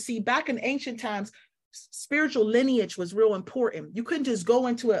connection. See, back in ancient times, spiritual lineage was real important. You couldn't just go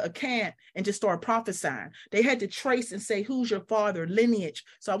into a camp and just start prophesying. They had to trace and say, who's your father, lineage.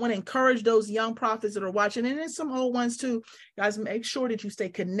 So I want to encourage those young prophets that are watching, and then some old ones too, guys, make sure that you stay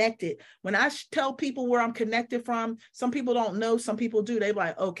connected. When I tell people where I'm connected from, some people don't know, some people do. They're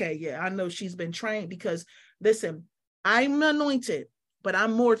like, okay, yeah, I know she's been trained. Because listen, I'm anointed, but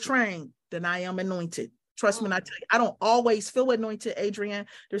I'm more trained than I am anointed. Trust me when I tell you, I don't always feel anointed, Adrienne.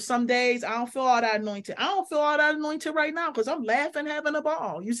 There's some days I don't feel all that anointed. I don't feel all that anointed right now because I'm laughing, having a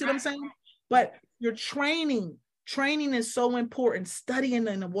ball. You see what I'm saying? But your training is so important. Studying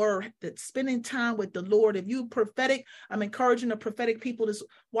in the word, that spending time with the Lord. If you're prophetic, I'm encouraging the prophetic people that's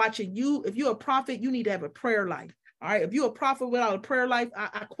watching you. If you're a prophet, you need to have a prayer life. All right. If you're a prophet without a prayer life,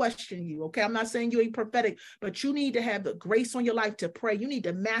 I question you. Okay. I'm not saying you ain't prophetic, but you need to have the grace on your life to pray. You need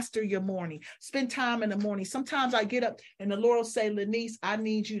to master your morning. Spend time in the morning. Sometimes I get up and the Lord will say, LaNise, I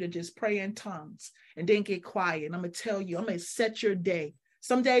need you to just pray in tongues and then get quiet. And I'm going to tell you, I'm going to set your day.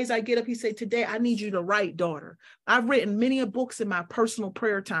 Some days I get up, he said, today I need you to write, daughter. I've written many books in my personal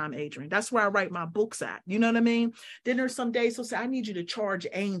prayer time, Adrienne. That's where I write my books at. You know what I mean? Then there's some days he'll say, I need you to charge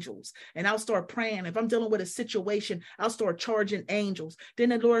angels. And I'll start praying. If I'm dealing with a situation, I'll start charging angels. Then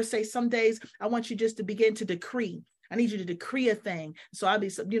the Lord say, some days I want you just to begin to decree. I need you to decree a thing. So I'll be,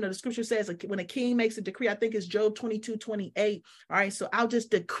 the scripture says like, when a king makes a decree, I think it's Job 22:28. All right. So I'll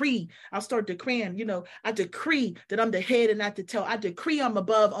just decree. I'll start decreeing, I decree that I'm the head and not the tail. I decree I'm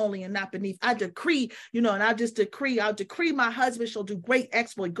above only and not beneath. I decree, and I'll decree my husband shall do great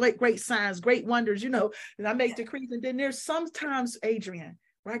exploit, great signs, great wonders, and I make decrees. And then there's sometimes, Adrienne,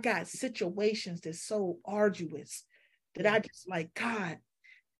 where I got situations that's so arduous that I just like, God,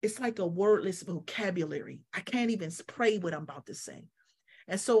 it's like a wordless vocabulary. I can't even pray what I'm about to say.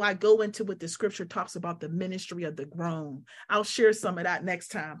 And so I go into what the scripture talks about, the ministry of the groan. I'll share some of that next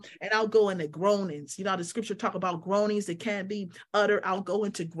time. And I'll go into groanings. The scripture talk about groanings that can't be uttered. I'll go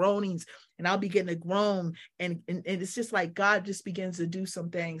into groanings and I'll begin to groan. And it's just like God just begins to do some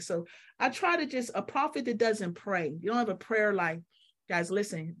things. So I try to a prophet that doesn't pray. You don't have a prayer life. Guys,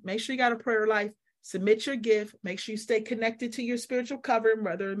 listen, make sure you got a prayer life. Submit your gift. Make sure you stay connected to your spiritual covering,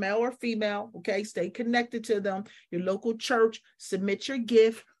 whether male or female. Okay. Stay connected to them, your local church. Submit your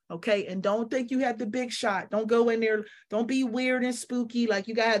gift. Okay. And don't think you have the big shot. Don't go in there. Don't be weird and spooky. Like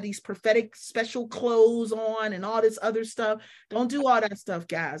you got to have these prophetic special clothes on and all this other stuff. Don't do all that stuff,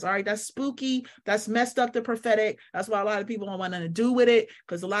 guys. All right. That's spooky. That's messed up the prophetic. That's why a lot of people don't want nothing to do with it,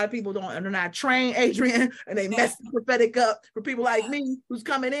 because a lot of people they're not trained, Adrienne, and they mess the prophetic up for people like me who's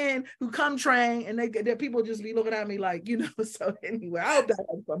coming in, who come trained, and they people just be looking at me like, so anyway, I hope that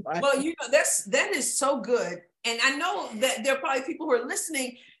helps somebody. Well, that is so good. And I know that there are probably people who are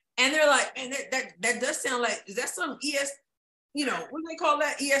listening and they're like, man, that does sound like, is that some what do they call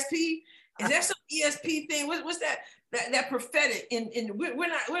that? ESP? Is that some ESP thing? What's that prophetic? And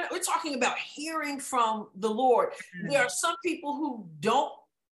we're talking about hearing from the Lord. There are some people who don't,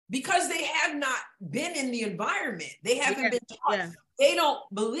 because they have not been in the environment. They haven't been taught. Yeah. They don't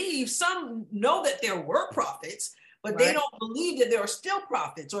believe. Some know that there were prophets, but they don't believe that there are still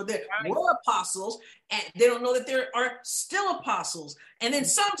prophets, or there were apostles, and they don't know that there are still apostles. And then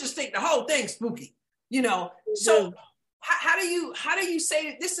some just think the whole thing's spooky, So how do you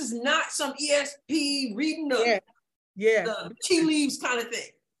say that this is not some ESP reading the tea leaves kind of thing?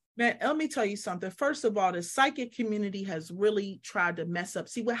 Man, let me tell you something. First of all, the psychic community has really tried to mess up.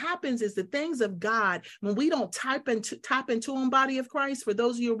 See, what happens is the things of God, when we don't tap into them, body of Christ, for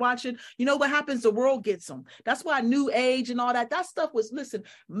those of you who are watching, what happens? The world gets them. That's why New Age and all that stuff was, listen,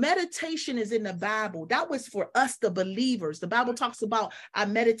 meditation is in the Bible. That was for us, the believers. The Bible talks about, I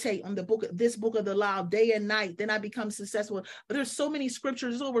meditate on this book of the law day and night, then I become successful. But there's so many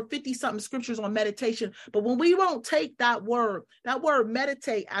scriptures, there's over 50 something scriptures on meditation. But when we don't take that word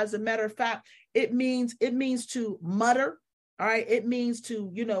meditate, as a matter of fact, it means to mutter. All right. It means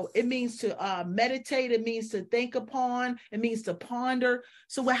to, meditate. It means to think upon. It means to ponder.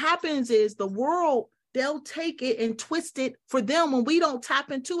 So what happens is the world, they'll take it and twist it for them when we don't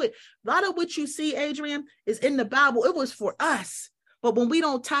tap into it. A lot of what you see, Adrienne, is in the Bible. It was for us. But when we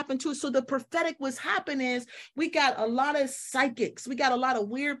don't tap into it, so the prophetic what's happening is we got a lot of psychics. We got a lot of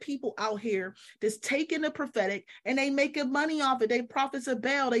weird people out here that's taking the prophetic and they making money off it. They prophets of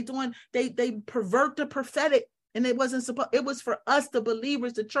Baal. They pervert the prophetic. And it was for us, the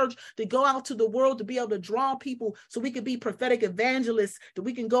believers, the church, to go out to the world to be able to draw people so we could be prophetic evangelists, that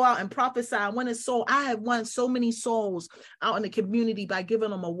we can go out and prophesy and win a soul. I have won so many souls out in the community by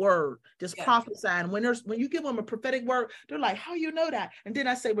giving them a word, just prophesying. When you give them a prophetic word, they're like, how you know that? And then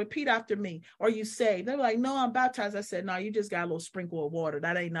I say, repeat after me. Are you saved? They're like, no, I'm baptized. I said, no, you just got a little sprinkle of water.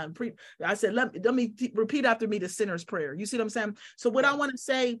 That ain't nothing. I said, let me repeat after me the sinner's prayer. You see what I'm saying? So what I want to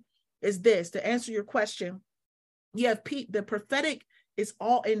say is this, to answer your question. You have the prophetic is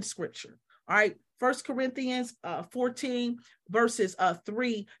all in scripture. All right. 1 Corinthians 14 verses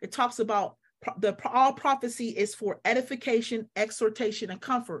 3, it talks about all prophecy is for edification, exhortation, and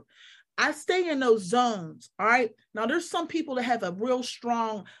comfort. I stay in those zones. All right. Now there's some people that have a real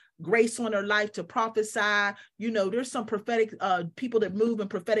strong grace on their life to prophesy. There's some prophetic people that move in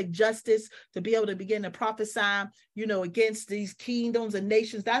prophetic justice to be able to begin to prophesy, against these kingdoms and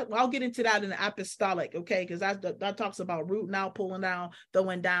nations. That I'll get into that in the apostolic, okay? Because that talks about rooting out, pulling down,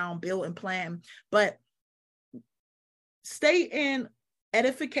 throwing down, building, planting. But stay in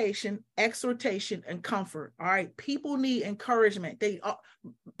edification, exhortation, and comfort. All right. People need encouragement.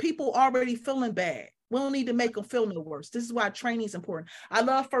 People already feeling bad. We don't need to make them feel no worse. This is why training is important. I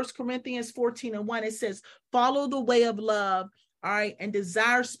love 1 Corinthians 14:1. It says, follow the way of love, all right, and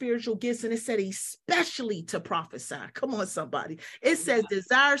desire spiritual gifts. And it said, especially to prophesy. Come on, somebody. It says,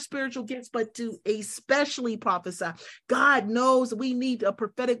 desire spiritual gifts, but to especially prophesy. God knows we need a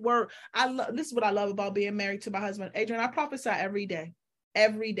prophetic word. This is what I love about being married to my husband, Adrienne. I prophesy every day.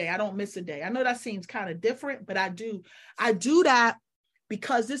 Every day. I don't miss a day. I know that seems kind of different, but I do. I do that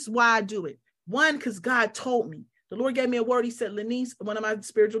because this is why I do it. One, because God told me. The Lord gave me a word. He said, LaNise, one of my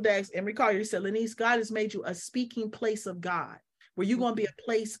spiritual dads, Emery Collier, he said, LaNise, God has made you a speaking place of God, where you're going to be a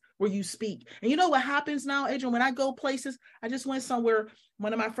place where you speak. And you know what happens now, Adrienne? When I go places, I just went somewhere.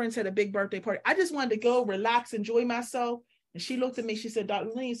 One of my friends had a big birthday party. I just wanted to go relax, enjoy myself. And she looked at me. She said, Dr.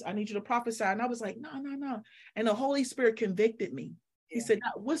 LaNise, I need you to prophesy. And I was like, no. And the Holy Spirit convicted me. He said,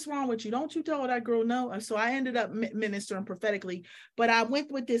 what's wrong with you? Don't you tell that girl no? And so I ended up ministering prophetically, but I went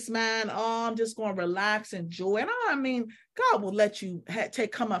with this mind, I'm just going to relax, enjoy. And I mean, God will let you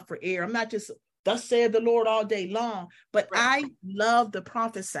come up for air. I'm not just thus said the Lord all day long, but I love to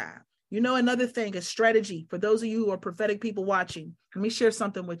prophesy. You know, another thing, a strategy for those of you who are prophetic people watching, let me share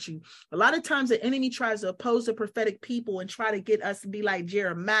something with you. A lot of times the enemy tries to oppose the prophetic people and try to get us to be like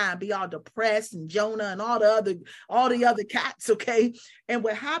Jeremiah, be all depressed, and Jonah and all the other cats, okay? And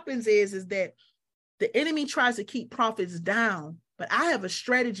what happens is that the enemy tries to keep prophets down, but I have a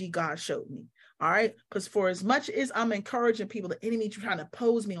strategy God showed me. All right. Because for as much as I'm encouraging people, the enemy trying to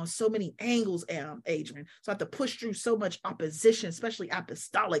oppose me on so many angles, Adrienne. So I have to push through so much opposition, especially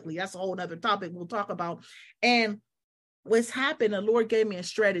apostolically. That's a whole other topic we'll talk about. And what's happened, the Lord gave me a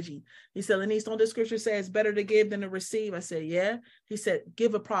strategy. He said, LaNise, don't the scripture say it's better to give than to receive? I said, yeah. He said,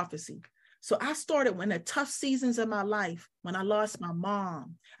 give a prophecy. So I started when the tough seasons of my life, when I lost my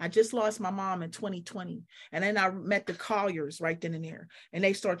mom. I just lost my mom in 2020. And then I met the Colliers right then and there. And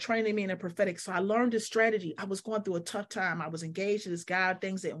they started training me in the prophetic. So I learned this strategy. I was going through a tough time. I was engaged to this guy.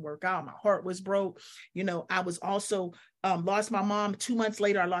 Things didn't work out. My heart was broke. You know, I was also lost my mom. 2 months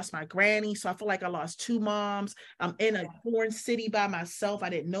later, I lost my granny. So I feel like I lost two moms. I'm in a foreign city by myself. I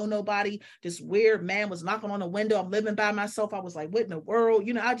didn't know nobody. This weird man was knocking on the window. I'm living by myself. I was like, what in the world?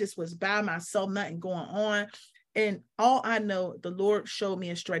 You know, I just was by myself, nothing going on. And all I know, the Lord showed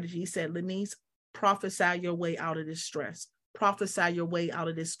me a strategy. He said, LaNise, prophesy your way out of this stress. Prophesy your way out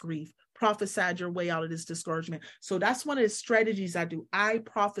of this grief. Prophesy your way out of this discouragement. So that's one of the strategies I do. I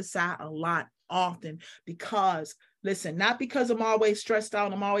prophesy a lot often because, listen, not because I'm always stressed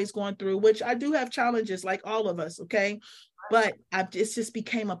out, I'm always going through, which I do have challenges like all of us, okay? But it's just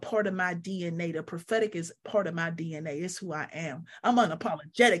became a part of my DNA. The prophetic is part of my DNA. It's who I am. I'm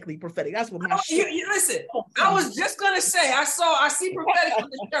unapologetically prophetic. That's what my you listen, I was just going to say, I see prophetic on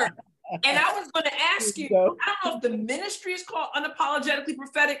the shirt. And I was going to ask you, I don't know if the ministry is called Unapologetically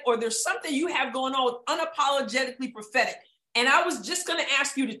Prophetic or there's something you have going on with Unapologetically Prophetic. And I was just going to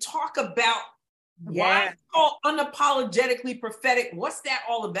ask you to talk about why it's called Unapologetically Prophetic. What's that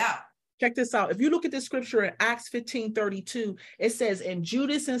all about? Check this out. If you look at the scripture in Acts 15:32, it says, and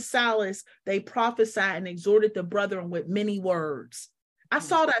Judas and Silas, they prophesied and exhorted the brethren with many words. I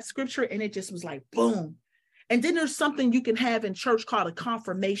saw that scripture and it just was like, boom. And then there's something you can have in church called a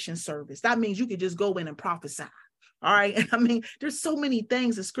confirmation service. That means you could just go in and prophesy. All right. And I mean, there's so many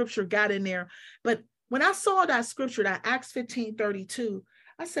things the scripture got in there. But when I saw that scripture, that Acts 15:32,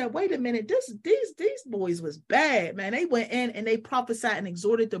 I said, wait a minute, these boys was bad, man. They went in and they prophesied and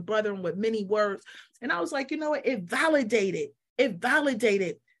exhorted the brethren with many words. And I was like, you know what? It validated.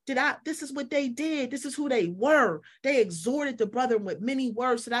 This is what they did. This is who they were. They exhorted the brethren with many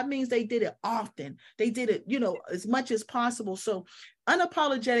words. So that means they did it often. They did it, you know, as much as possible. So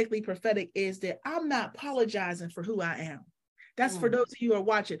unapologetically prophetic is that I'm not apologizing for who I am. That's for those of you who are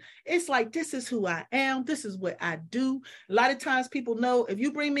watching. It's like, this is who I am. This is what I do. A lot of times people know, if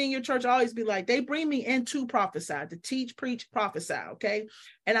you bring me in your church, I always be like, they bring me in to prophesy, to teach, preach, prophesy. Okay.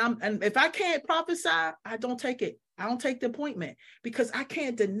 And if I can't prophesy, I don't take it. I don't take the appointment because I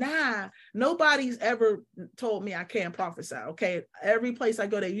can't deny. Nobody's ever told me I can't prophesy. Okay. Every place I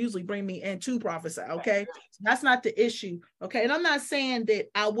go, they usually bring me in to prophesy. Okay. So that's not the issue. Okay. And I'm not saying that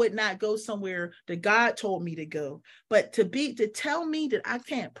I would not go somewhere that God told me to go, but to tell me that I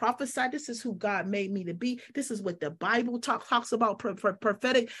can't prophesy, this is who God made me to be. This is what the Bible talks about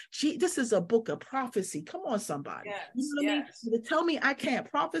prophetic. This is a book of prophecy. Come on, somebody. Yes, you know what I mean? To tell me I can't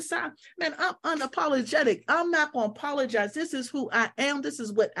prophesy, man, I'm unapologetic. I'm not going to apologize. This is who I am. This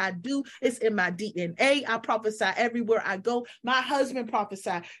is what I do. It's in my DNA. I prophesy everywhere I go. My husband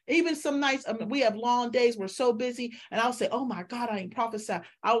prophesied. Even some nights, we have long days. We're so busy. And I'll say, oh my God, I ain't prophesied.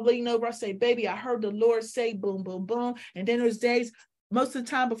 I'll lean over. I say, baby, I heard the Lord say boom, boom, boom. And then there's days, most of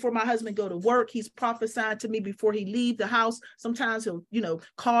the time before my husband go to work, he's prophesying to me before he leave the house. Sometimes he'll,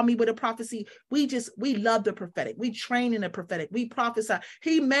 call me with a prophecy. We love the prophetic. We train in the prophetic. We prophesy.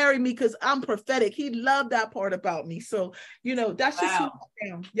 He married me because I'm prophetic. He loved that part about me. So, that's just who I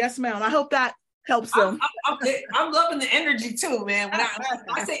am. Yes, ma'am. I hope that helps them. I'm loving the energy too, man. When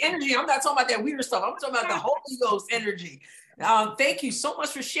I say energy, I'm not talking about that weird stuff. I'm talking about the Holy Ghost energy. Thank you so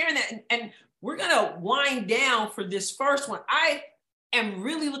much for sharing that. And we're going to wind down for this first one. I am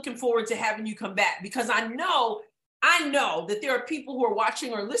really looking forward to having you come back because I know I know that there are people who are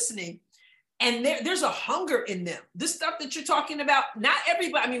watching or listening, and there's a hunger in them. This stuff that you're talking about, not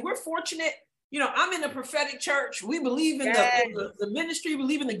everybody. I mean, we're fortunate. I'm in a prophetic church. We believe in the ministry,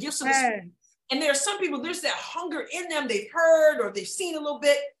 believe in the gifts of the Spirit. And there are some people, there's that hunger in them. They've heard or they've seen a little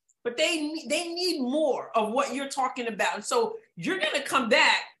bit, but they need more of what you're talking about. And so you're going to come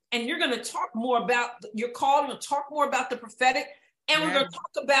back and you're going to talk more about your call and talk more about the prophetic. And we're going to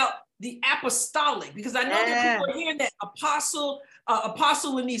talk about the apostolic, because I know that people are hearing that Apostle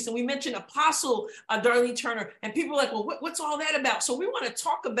LaNise, and we mentioned Apostle Darlene Turner, and people are like, well, what's all that about? So we want to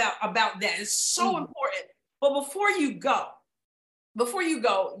talk about that. It's so important. But before you go,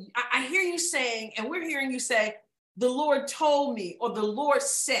 I hear you saying, and we're hearing you say, the Lord told me, or the Lord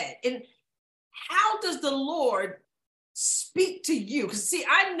said. And how does the Lord speak to you? Because see,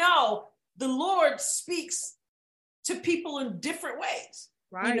 I know the Lord speaks to people in different ways.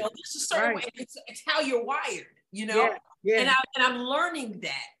 Right. There's a certain way. It's how you're wired, And I'm learning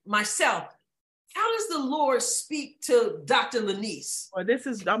that myself. How does the Lord speak to Dr. LaNise? Well,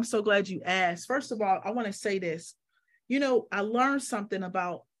 I'm so glad you asked. First of all, I want to say this. I learned something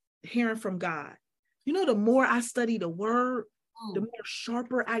about hearing from God. The more I study the word, the more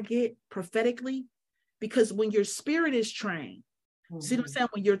sharper I get prophetically, because when your spirit is trained, see what I'm saying?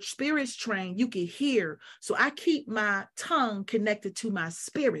 When your spirit's trained, you can hear. So I keep my tongue connected to my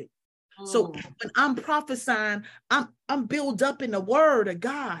spirit. So when I'm prophesying, I'm built up in the word of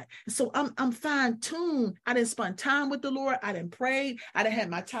God. So I'm fine-tuned. I didn't spend time with the Lord. I didn't pray. I didn't have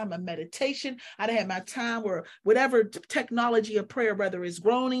my time of meditation. I didn't have my time where whatever technology of prayer, whether it's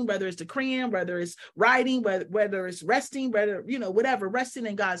groaning, whether it's decreeing, whether it's writing, whether it's resting, whatever, resting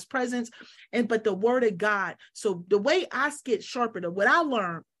in God's presence. But the word of God. So the way I get sharper, what I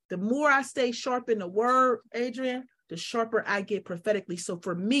learned, the more I stay sharp in the word, Adrienne, the sharper I get prophetically. So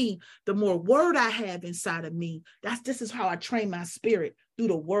for me, the more word I have inside of me, this is how I train my spirit, through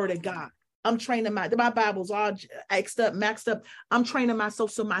the word of God. I'm training my Bible's all maxed up. I'm training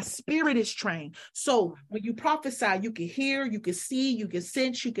myself so my spirit is trained. So when you prophesy, you can hear, you can see, you can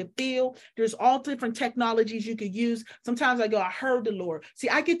sense, you can feel. There's all different technologies you can use. Sometimes I go, I heard the Lord. See,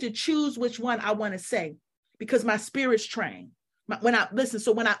 I get to choose which one I want to say because my spirit's trained. When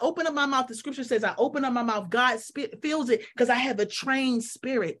I open up my mouth, the scripture says I open up my mouth, God feels it because I have a trained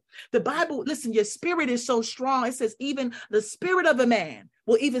spirit. The Bible, listen, your spirit is so strong. It says even the spirit of a man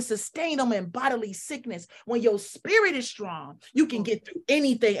will even sustain them in bodily sickness. When your spirit is strong, you can get through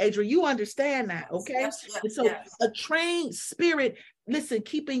anything, Adrienne. You understand that, okay? Yes. A trained spirit, listen,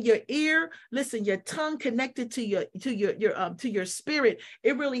 keeping your ear, listen, your tongue connected to your spirit,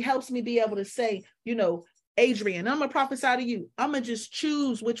 it really helps me be able to say, Adrienne, I'm gonna prophesy to you. I'm gonna just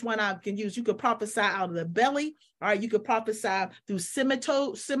choose which one I can use. You could prophesy out of the belly. All right, you could prophesy through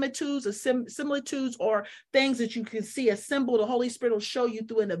similitudes or things that you can see, a symbol the Holy Spirit will show you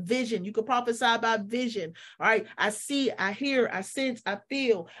through in a vision. You could prophesy by vision. All right, I see, I hear, I sense, I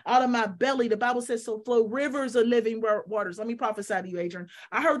feel. Out of my belly, the Bible says, so flow rivers of living waters. Let me prophesy to you, Adrienne.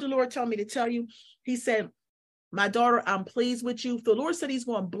 I heard the Lord tell me to tell you, he said, my daughter, I'm pleased with you. The Lord said he's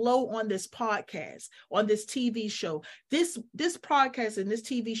going to blow on this podcast, on this TV show. This podcast and this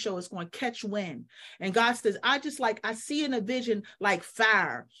TV show is going to catch wind. And God says, I see in a vision like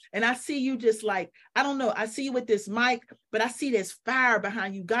fire. And I see you just like, I don't know, I see you with this mic, but I see this fire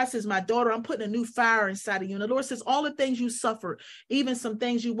behind you. God says, my daughter, I'm putting a new fire inside of you. And the Lord says, all the things you suffered, even some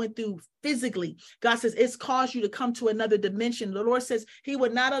things you went through physically, God says, it's caused you to come to another dimension. The Lord says he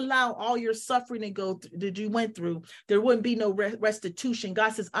would not allow all your suffering to go that you went through. There wouldn't be no restitution.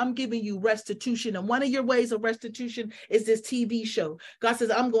 God says, I'm giving you restitution. And one of your ways of restitution is this TV show. God says,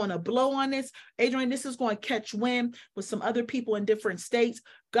 I'm going to blow on this. Adrienne, this is going to catch wind with some other people in different states.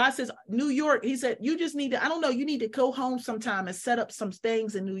 God says, New York, he said, you just need to, I don't know, you need to go home sometime and set up some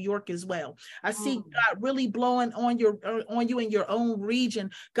things in New York as well. I see God really blowing on you in your own region.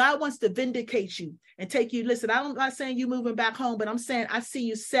 God wants to vindicate you and take you. Listen, I'm not saying you moving back home, but I'm saying I see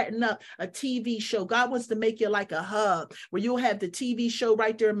you setting up a TV show. God wants to make you like a hub where you'll have the TV show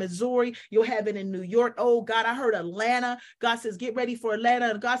right there in Missouri. You'll have it in New York. Oh God, I heard Atlanta. God says, get ready for Atlanta.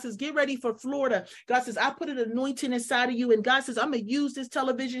 And God says, get ready for Florida. God says, I put an anointing inside of you. And God says, I'm going to use this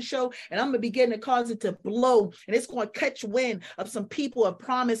television show and I'm going to begin to cause it to blow. And it's going to catch wind of some people of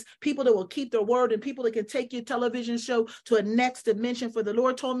promise, people that will keep their word and people that can take your television show to a next dimension. For the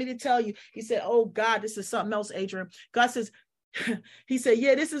Lord told me to tell you, he said, oh God, this is something else, Adrienne. God says, he said,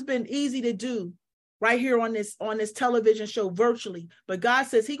 yeah, this has been easy to do right here on this television show virtually. But God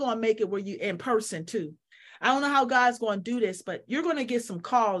says he's going to make it where you in person too. I don't know how God's going to do this, but you're going to get some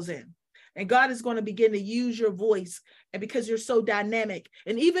calls in. And God is going to begin to use your voice and because you're so dynamic.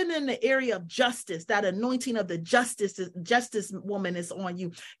 And even in the area of justice, that anointing of the justice woman is on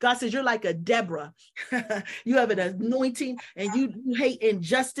you. God says you're like a Deborah. You have an anointing and you hate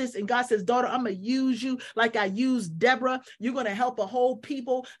injustice. And God says, daughter, I'm going to use you like I used Deborah. You're going to help a whole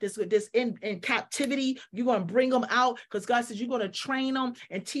people this in captivity. You're going to bring them out because God says you're going to train them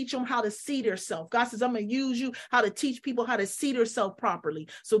and teach them how to see themselves. God says, I'm going to use you how to teach people how to see themselves properly.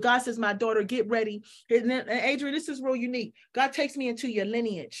 So God says, my daughter, get ready. And Adrienne, this is real unique. God takes me into your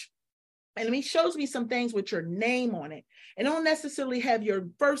lineage. And he shows me some things with your name on it. And don't necessarily have your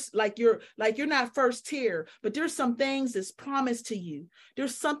first, like you're not first tier, but there's some things that's promised to you.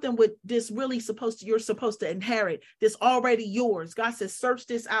 There's something with this really you're supposed to inherit. That's already yours. God says, search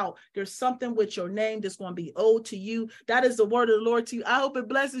this out. There's something with your name that's going to be owed to you. That is the word of the Lord to you. I hope it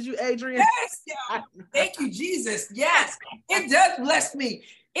blesses you, Adrienne. Yes, yeah. Thank you, Jesus. Yes, it does bless me.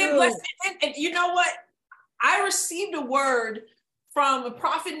 It blessed me. And you know what? I received a word from a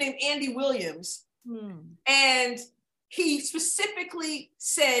prophet named Andy Williams. And he specifically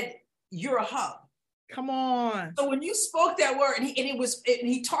said, you're a hub. Come on. So when you spoke that word, and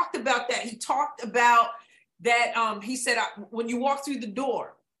he talked about that. He talked about that. He said, when you walk through the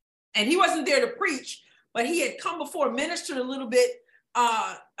door, and he wasn't there to preach, but he had come before, ministered a little bit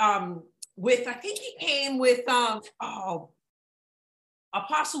with, I think he came with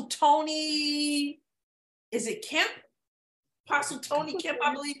Apostle Tony, is it Kemp? Apostle Tony Kemp,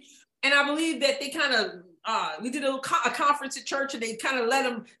 I believe. And I believe that they kind of, we did a conference at church and they kind of let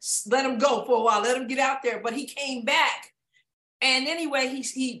him go for a while, let him get out there. But he came back. And anyway,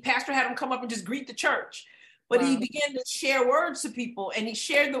 he pastor had him come up and just greet the church. But he began to share words to people. And he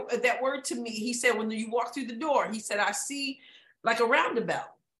shared that word to me. He said, when you walk through the door, he said, I see like a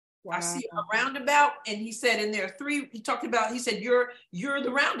roundabout. Wow. I see a roundabout. And he said, and there are three, he said, you're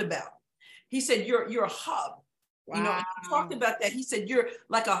the roundabout. He said, you're a hub. Wow. You know, he talked about that. He said, you're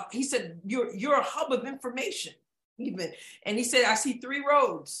a hub of information even. And he said, I see three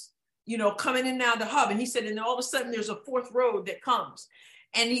roads, you know, coming in now the hub. And he said, and all of a sudden there's a fourth road that comes.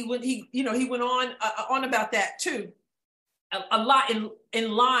 And he went on about that too. A lot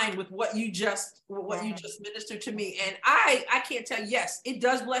in line with what you just ministered to me. And I can't tell, yes, it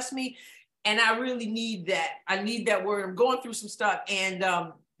does bless me. And I really need that. I need that word. I'm going through some stuff. And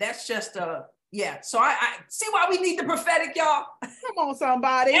that's just yeah. So I see why we need the prophetic, y'all. Come on,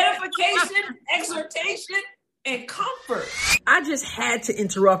 somebody. Edification, exhortation, and comfort. I just had to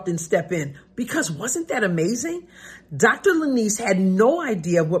interrupt and step in because wasn't that amazing? Dr. LaNise had no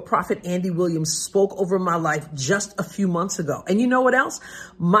idea what Prophet Andy Williams spoke over my life just a few months ago. And you know what else?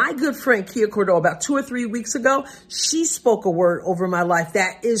 My good friend Kia Cordell, about 2 or 3 weeks ago, she spoke a word over my life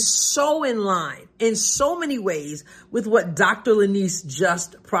that is so in line in so many ways with what Dr. LaNise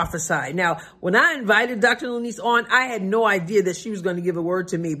just prophesied. Now, when I invited Dr. LaNise on, I had no idea that she was going to give a word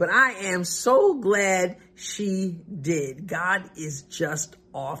to me, but I am so glad she did. God is just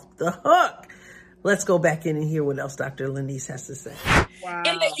off the hook. Let's go back in and hear what else Dr. LaNise has to say. Wow.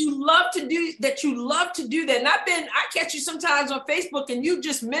 And that you love to do that. And I catch you sometimes on Facebook and you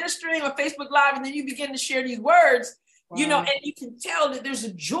just ministering on Facebook Live and then you begin to share these words, you know, and you can tell that there's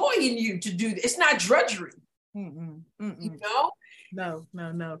a joy in you to do this. It's not drudgery, you know?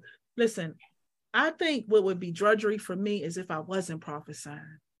 No. Listen, I think what would be drudgery for me is if I wasn't prophesying.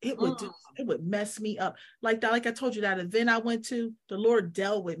 It would mess me up. Like I told you, that event I went to, the Lord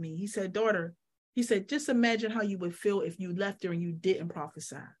dealt with me. He said, daughter, he said, just imagine how you would feel if you left there and you didn't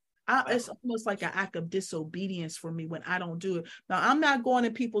prophesy. It's almost like an act of disobedience for me when I don't do it. Now, I'm not going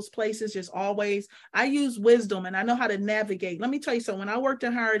to people's places just always. I use wisdom and I know how to navigate. Let me tell you something. When I worked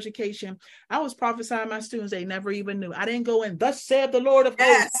in higher education, I was prophesying my students. They never even knew. I didn't go in, thus said the Lord of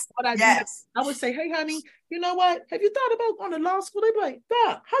hosts. I would say, hey, honey, you know what? Have you thought about going to law school? They'd be like,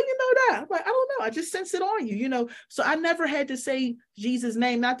 Doc, how you know that? I'm like, I don't know. I just sense it on you, you know? So I never had to say Jesus'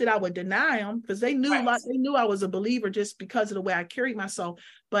 name. Not that I would deny him because they knew they knew I was a believer just because of the way I carried myself.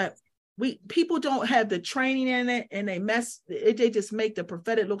 But people don't have the training in it and they just make the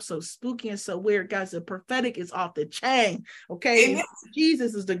prophetic look so spooky and so weird. Guys, the prophetic is off the chain. Okay. Amen.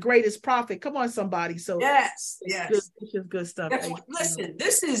 Jesus is the greatest prophet. Come on, somebody. So yes. It's just good stuff. Listen,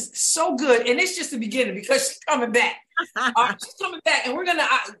 this is so good. And it's just the beginning because she's coming back. She's coming back and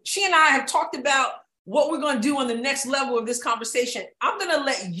she and I have talked about what we're going to do on the next level of this conversation. I'm going to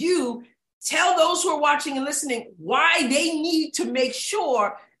let you tell those who are watching and listening why they need to make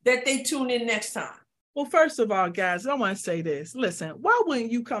sure that they tune in next time. Well, first of all, guys, I want to say this. Listen, why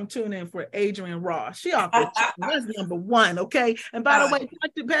wouldn't you come tune in for Adrienne Ross? She off the chain. That's number one, okay? And by the way,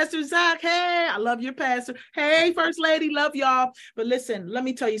 Dr. Pastor Zach, hey, I love your pastor. Hey, First Lady, love y'all. But listen, let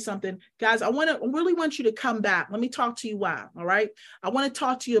me tell you something. Guys, I really want you to come back. Let me talk to you why, all right? I want to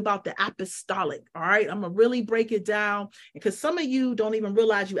talk to you about the apostolic, all right? I'm going to really break it down because some of you don't even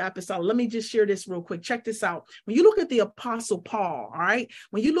realize you apostolic. Let me just share this real quick. Check this out. When you look at the Apostle Paul, all right?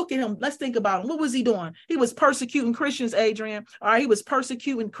 When you look at him, let's think about him. What was he doing? He was persecuting Christians, Adrienne. All right, he was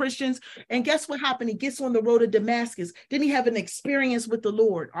persecuting Christians. And guess what happened? He gets on the road to Damascus. Then he have an experience with the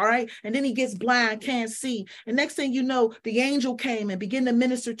Lord. All right. And then he gets blind, can't see. And next thing you know, the angel came and began to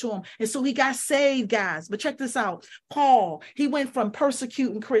minister to him. And so he got saved, guys. But check this out. Paul, he went from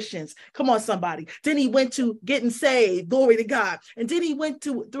persecuting Christians. Come on, somebody. Then he went to getting saved. Glory to God. And then he went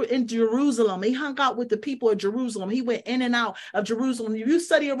in Jerusalem. He hung out with the people of Jerusalem. He went in and out of Jerusalem. If you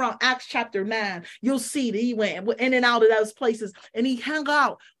study around Acts chapter 9, you'll see that he went in and out of those places, and he hung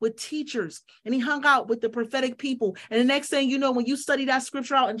out with teachers, and he hung out with the prophetic people. And the next thing you know, when you study that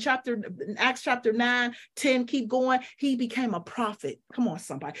scripture out in Acts chapter 9, 10, keep going, he became a prophet. Come on,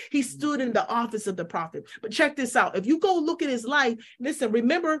 somebody. He stood in the office of the prophet. But check this out. If you go look at his life, listen,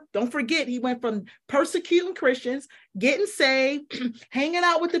 remember, don't forget, he went from persecuting Christians, getting saved, hanging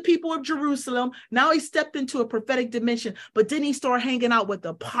out with the people of Jerusalem. Now he stepped into a prophetic dimension, but then he started hanging out with the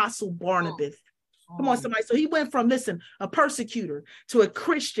Apostle Barnabas. Come on, somebody. So he went from, listen, a persecutor to a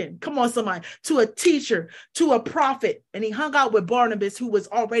Christian. Come on, somebody. To a teacher, to a prophet. And he hung out with Barnabas, who was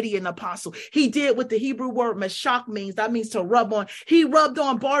already an apostle. He did what the Hebrew word mashak means. That means to rub on. He rubbed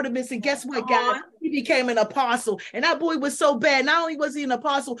on Barnabas. And guess what, guys? He became an apostle. And that boy was so bad. Not only was he an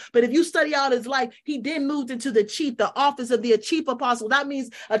apostle, but if you study out his life, he then moved into the office of the chief apostle. That means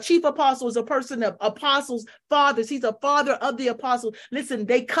a chief apostle is a person of apostles' fathers. He's a father of the apostle. Listen,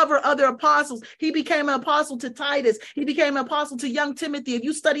 they cover other apostles. He became an apostle to Titus. He became an apostle to young Timothy. If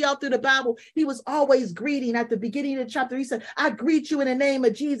you study out through the Bible, he was always greeting at the beginning of the chapter. He said, I greet you in the name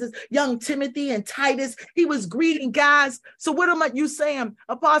of Jesus, young Timothy and Titus. He was greeting guys. So what am you saying,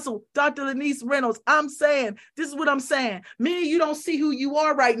 Apostle Dr. LaNise Reynolds? I'm saying, this is what I'm saying. Many of you don't see who you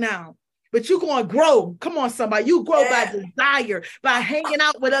are right now, but you're going to grow. Come on, somebody. You grow by desire, by hanging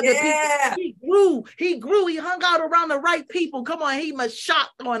out with other people. He grew. He hung out around the right people. Come on. He must shot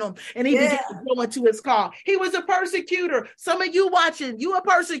on them. And he began to go into his car. He was a persecutor. Some of you watching, you a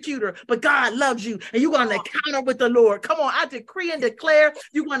persecutor, but God loves you. And you're going to encounter with the Lord. Come on. I decree and declare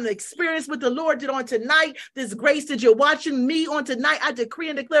you're going to experience with the Lord on tonight. This grace that you're watching me on tonight, I decree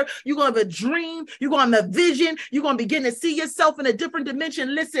and declare you're going to have a dream. You're going to have a vision. You're going to begin to see yourself in a different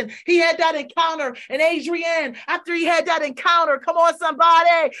dimension. Listen, he had that encounter, and Adrienne, after he had that encounter, come on,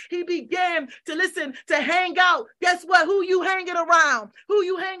 somebody, he began to listen, to hang out. Guess what? Who you hanging around? Who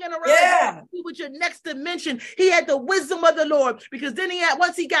you hanging around? Yeah. With your next dimension. He had the wisdom of the Lord, because then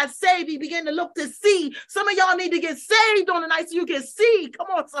once he got saved, he began to look to see. Some of y'all need to get saved on the night so you can see. Come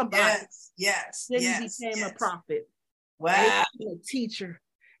on, somebody. Yes. Then he became a prophet. Wow. A teacher.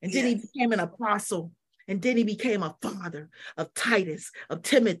 And then he became an apostle. And then he became a father of Titus, of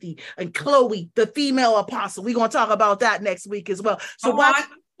Timothy, and Chloe, the female apostle. We're going to talk about that next week as well. So why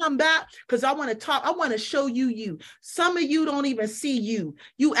come back? Because I want to talk. I want to show you. Some of you don't even see you.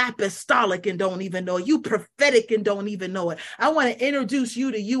 You apostolic and don't even know it. You prophetic and don't even know it. I want to introduce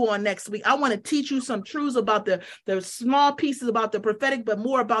you to you on next week. I want to teach you some truths about the small pieces about the prophetic, but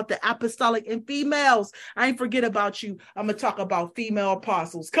more about the apostolic and females. I ain't forget about you. I'm going to talk about female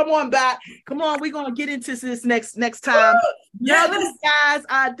apostles. Come on back. Come on. We're going to get into this next time. Yeah, guys,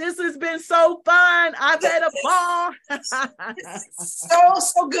 this has been so fun. I've had a ball.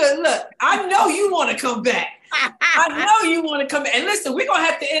 so good. Look, I know you want to come back. I know you want to come back. And listen, we're going to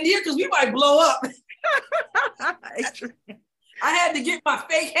have to end here because we might blow up. I had to get my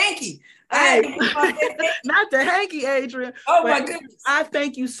fake hanky. Not the hanky, Adrienne. Oh, my goodness. I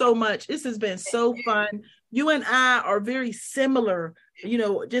thank you so much. This has been so fun. You and I are very similar. You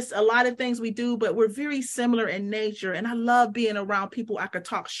know, just a lot of things we do, but we're very similar in nature. And I love being around people I could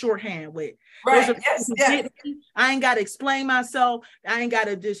talk shorthand with. Right. Yes. I ain't got to explain myself. I ain't got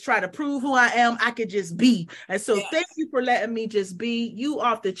to just try to prove who I am. I could just be. And so thank you for letting me just be. You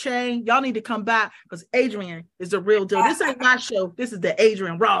off the chain. Y'all need to come back because Adrienne is the real deal. This ain't my show. This is the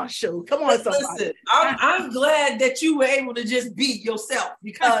Adrienne Ross show. Come on, somebody. Listen, I'm glad that you were able to just be yourself,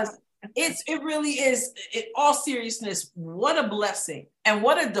 because it really is, in all seriousness, what a blessing and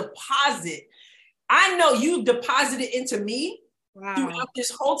what a deposit. I know you deposited into me throughout this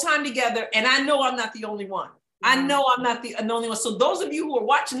whole time together, and I know I'm not the only one. I know I'm not the only one. So those of you who are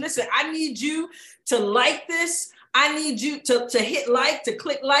watching, listen, I need you to like this. I need you to hit like, to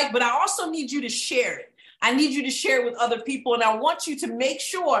click like, but I also need you to share it. I need you to share it with other people. And I want you to make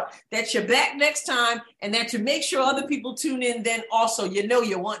sure that you're back next time and that you make sure other people tune in then also, you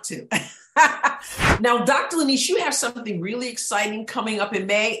want to. Now, Dr. LaNise, you have something really exciting coming up in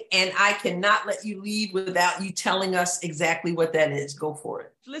May, and I cannot let you leave without you telling us exactly what that is. Go for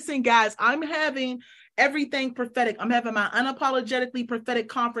it. Listen, guys, I'm having everything prophetic. I'm having my Unapologetically Prophetic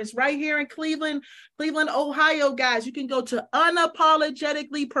Conference right here in Cleveland, Ohio, guys. You can go to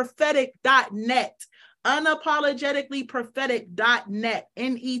unapologeticallyprophetic.net. Unapologeticallyprophetic.net,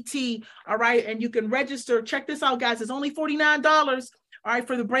 NET. All right. And you can register. Check this out, guys. It's only $49. All right,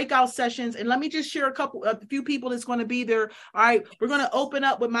 for the breakout sessions. And let me just share a few people that's going to be there. All right, we're going to open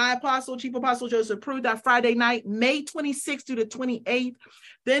up with my apostle, Chief Apostle Joseph Prude, that Friday night, May 26th through the 28th.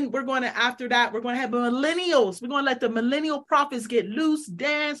 Then we're going to, after that, we're going to have millennials. We're going to let the millennial prophets get loose,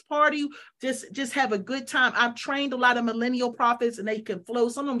 dance, party, just have a good time. I've trained a lot of millennial prophets and they can flow.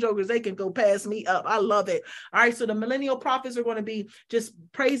 Some of them jokers, they can go past me up. I love it. All right, so the millennial prophets are going to be just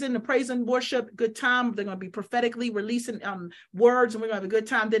praising worship, good time. They're going to be prophetically releasing words, and we're going to have a good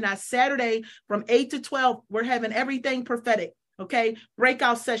time. Then on Saturday from 8 to 12, we're having everything prophetic. Okay,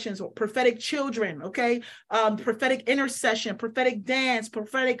 breakout sessions, prophetic children, okay, prophetic intercession, prophetic dance,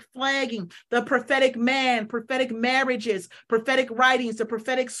 prophetic flagging, the prophetic man, prophetic marriages, prophetic writings, the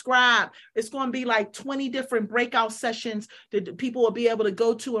prophetic scribe. It's going to be like 20 different breakout sessions that people will be able to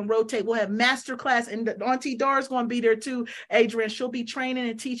go to and rotate. We'll have masterclass, and Auntie Dara's going to be there too, Adrienne. She'll be training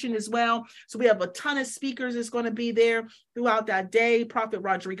and teaching as well. So we have a ton of speakers that's going to be there throughout that day. Prophet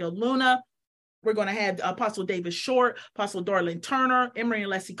Rodrigo Luna. We're going to have Apostle David Short, Apostle Darlene Turner, Emery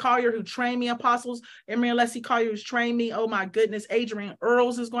and Leslie Collier, who trained me, apostles. Emery and Leslie Collier, who's trained me. Oh my goodness. Adrienne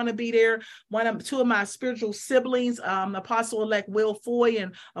Earls is going to be there. Two of my spiritual siblings, Apostle-elect Will Foy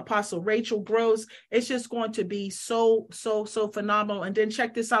and Apostle Rachel Gross. It's just going to be so phenomenal. And then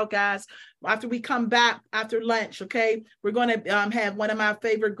check this out, guys. After we come back after lunch, okay, we're going to have one of my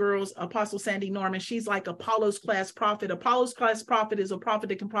favorite girls, Apostle Sandy Norman. She's like Apollo's class prophet. Apollo's class prophet is a prophet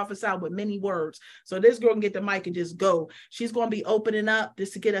that can prophesy with many words. So this girl can get the mic and just go. She's going to be opening up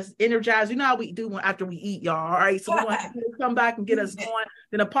just to get us energized. You know how we do after we eat, y'all. All right. So we're going to come back and get us going.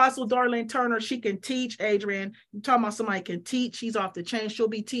 Then Apostle Darlene Turner, she can teach. Adrienne, you're talking about somebody can teach. She's off the chain. She'll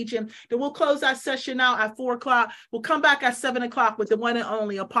be teaching. Then we'll close our session out at 4:00. We'll come back at 7:00 with the one and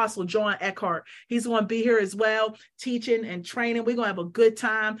only Apostle John Eckhart. He's going to be here as well, teaching and training. We're going to have a good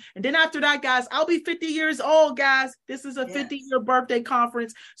time. And then after that, guys, I'll be 50 years old, guys. This is a 50-year birthday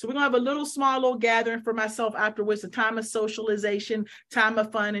conference. So we're going to have a small little gathering for myself afterwards, a time of socialization, time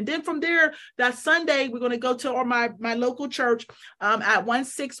of fun. And then from there, that Sunday, we're going to go to my local church at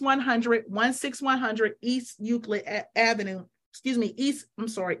 16100 East Euclid Avenue.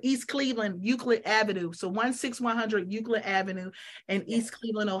 East Cleveland, Euclid Avenue. So 16100 Euclid Avenue in East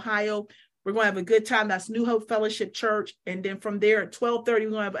Cleveland, Ohio. We're going to have a good time. That's New Hope Fellowship Church. And then from there at 12:30,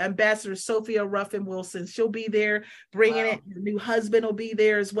 we're going to have Ambassador Sophia Ruffin Wilson. She'll be there bringing it. Her new husband will be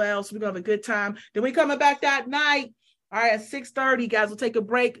there as well. So we're going to have a good time. Then we're coming back that night. All right, at 6:30, guys, we'll take a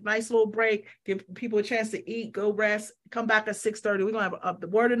break, nice little break, give people a chance to eat, go rest, come back at 6:30. We're going to have the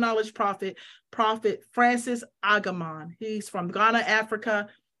Word of Knowledge Prophet Francis Agamon. He's from Ghana, Africa.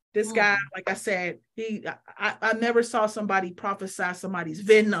 This guy, like I said, I never saw somebody prophesy somebody's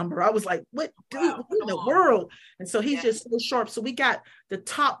VIN number. I was like, what dude in the world? And so he's just so sharp. So we got the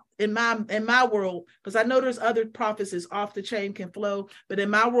top in my world, because I know there's other prophecies off the chain can flow, but in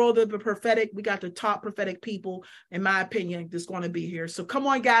my world of the prophetic, we got the top prophetic people, in my opinion, that's going to be here. So come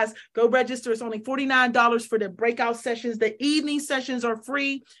on, guys, go register. It's only $49 for the breakout sessions. The evening sessions are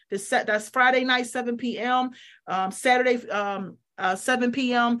free. That's Friday night, 7 p.m. Saturday, 7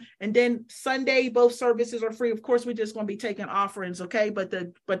 p.m. And then Sunday, both services are free. Of course, we're just going to be taking offerings, okay? But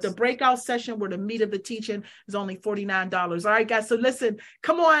the breakout session where the meat of the teaching is only $49. All right, guys. So listen,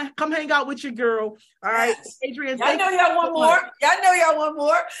 come on, come hang out with your girl. All right, Adrienne. I know y'all want more. Y'all want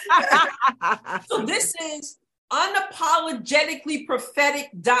more. So this is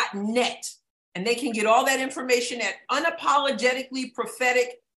unapologeticallyprophetic.net. And they can get all that information at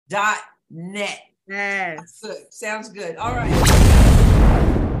unapologeticallyprophetic.net. Yes. Good. Sounds good. All right.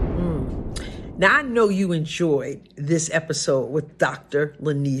 Now, I know you enjoyed this episode with Dr.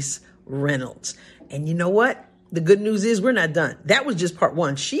 LaNise Reynolds. And you know what? The good news is we're not done. That was just part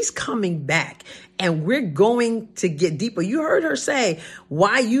one. She's coming back and we're going to get deeper. You heard her say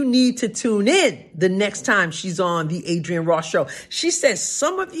why you need to tune in the next time she's on the Adrienne Ross Show. She says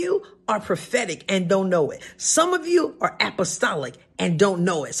some of you are prophetic and don't know it. Some of you are apostolic and don't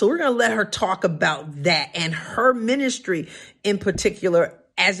know it. So we're going to let her talk about that and her ministry in particular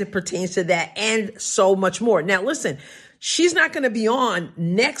as it pertains to that and so much more. Now, listen, she's not going to be on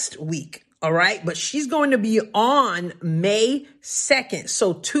next week. All right. But she's going to be on May 2nd.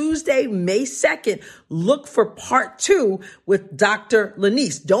 So Tuesday, May 2nd, look for part 2 with Dr.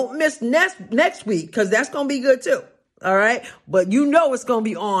 LaNise. Don't miss next week because that's going to be good too. All right. But you know it's going to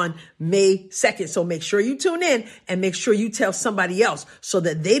be on May 2nd. So make sure you tune in and make sure you tell somebody else so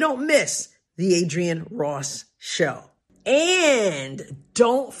that they don't miss the Adrienne Ross Show. And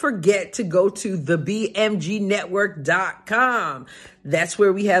don't forget to go to thebmgnetwork.com. That's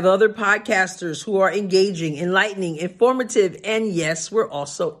where we have other podcasters who are engaging, enlightening, informative, and yes, we're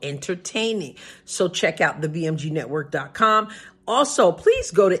also entertaining. So check out thebmgnetwork.com. Also, please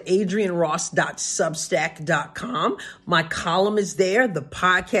go to adrienneross.substack.com. My column is there. The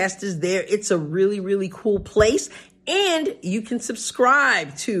podcast is there. It's a really, really cool place. And you can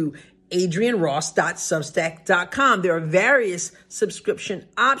subscribe to adrienneross.substack.com. There are various subscription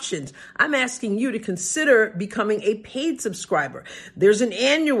options. I'm asking you to consider becoming a paid subscriber. There's an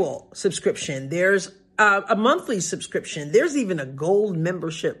annual subscription. There's a monthly subscription. There's even a gold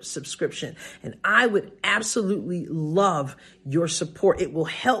membership subscription. And I would absolutely love your support. It will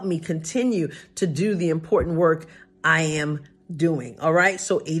help me continue to do the important work I am doing. All right.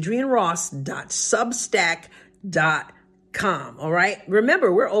 So adrienneross.substack.com. All right.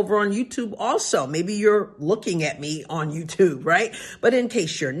 Remember, we're over on YouTube also. Maybe you're looking at me on YouTube, right? But in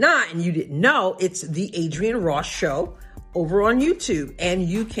case you're not and you didn't know, it's the Adrienne Ross Show over on YouTube, and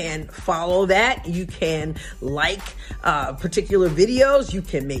you can follow that. You can like particular videos. You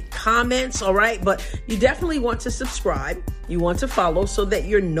can make comments. All right. But you definitely want to subscribe. You want to follow so that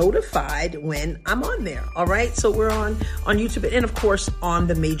you're notified when I'm on there. All right. So we're on YouTube and of course on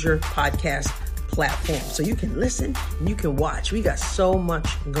the major podcast platform. So you can listen and you can watch. We got so much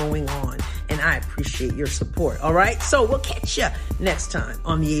going on and I appreciate your support. All right. So we'll catch you next time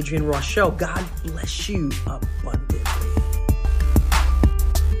on the Adrienne Ross Show. God bless you abundantly.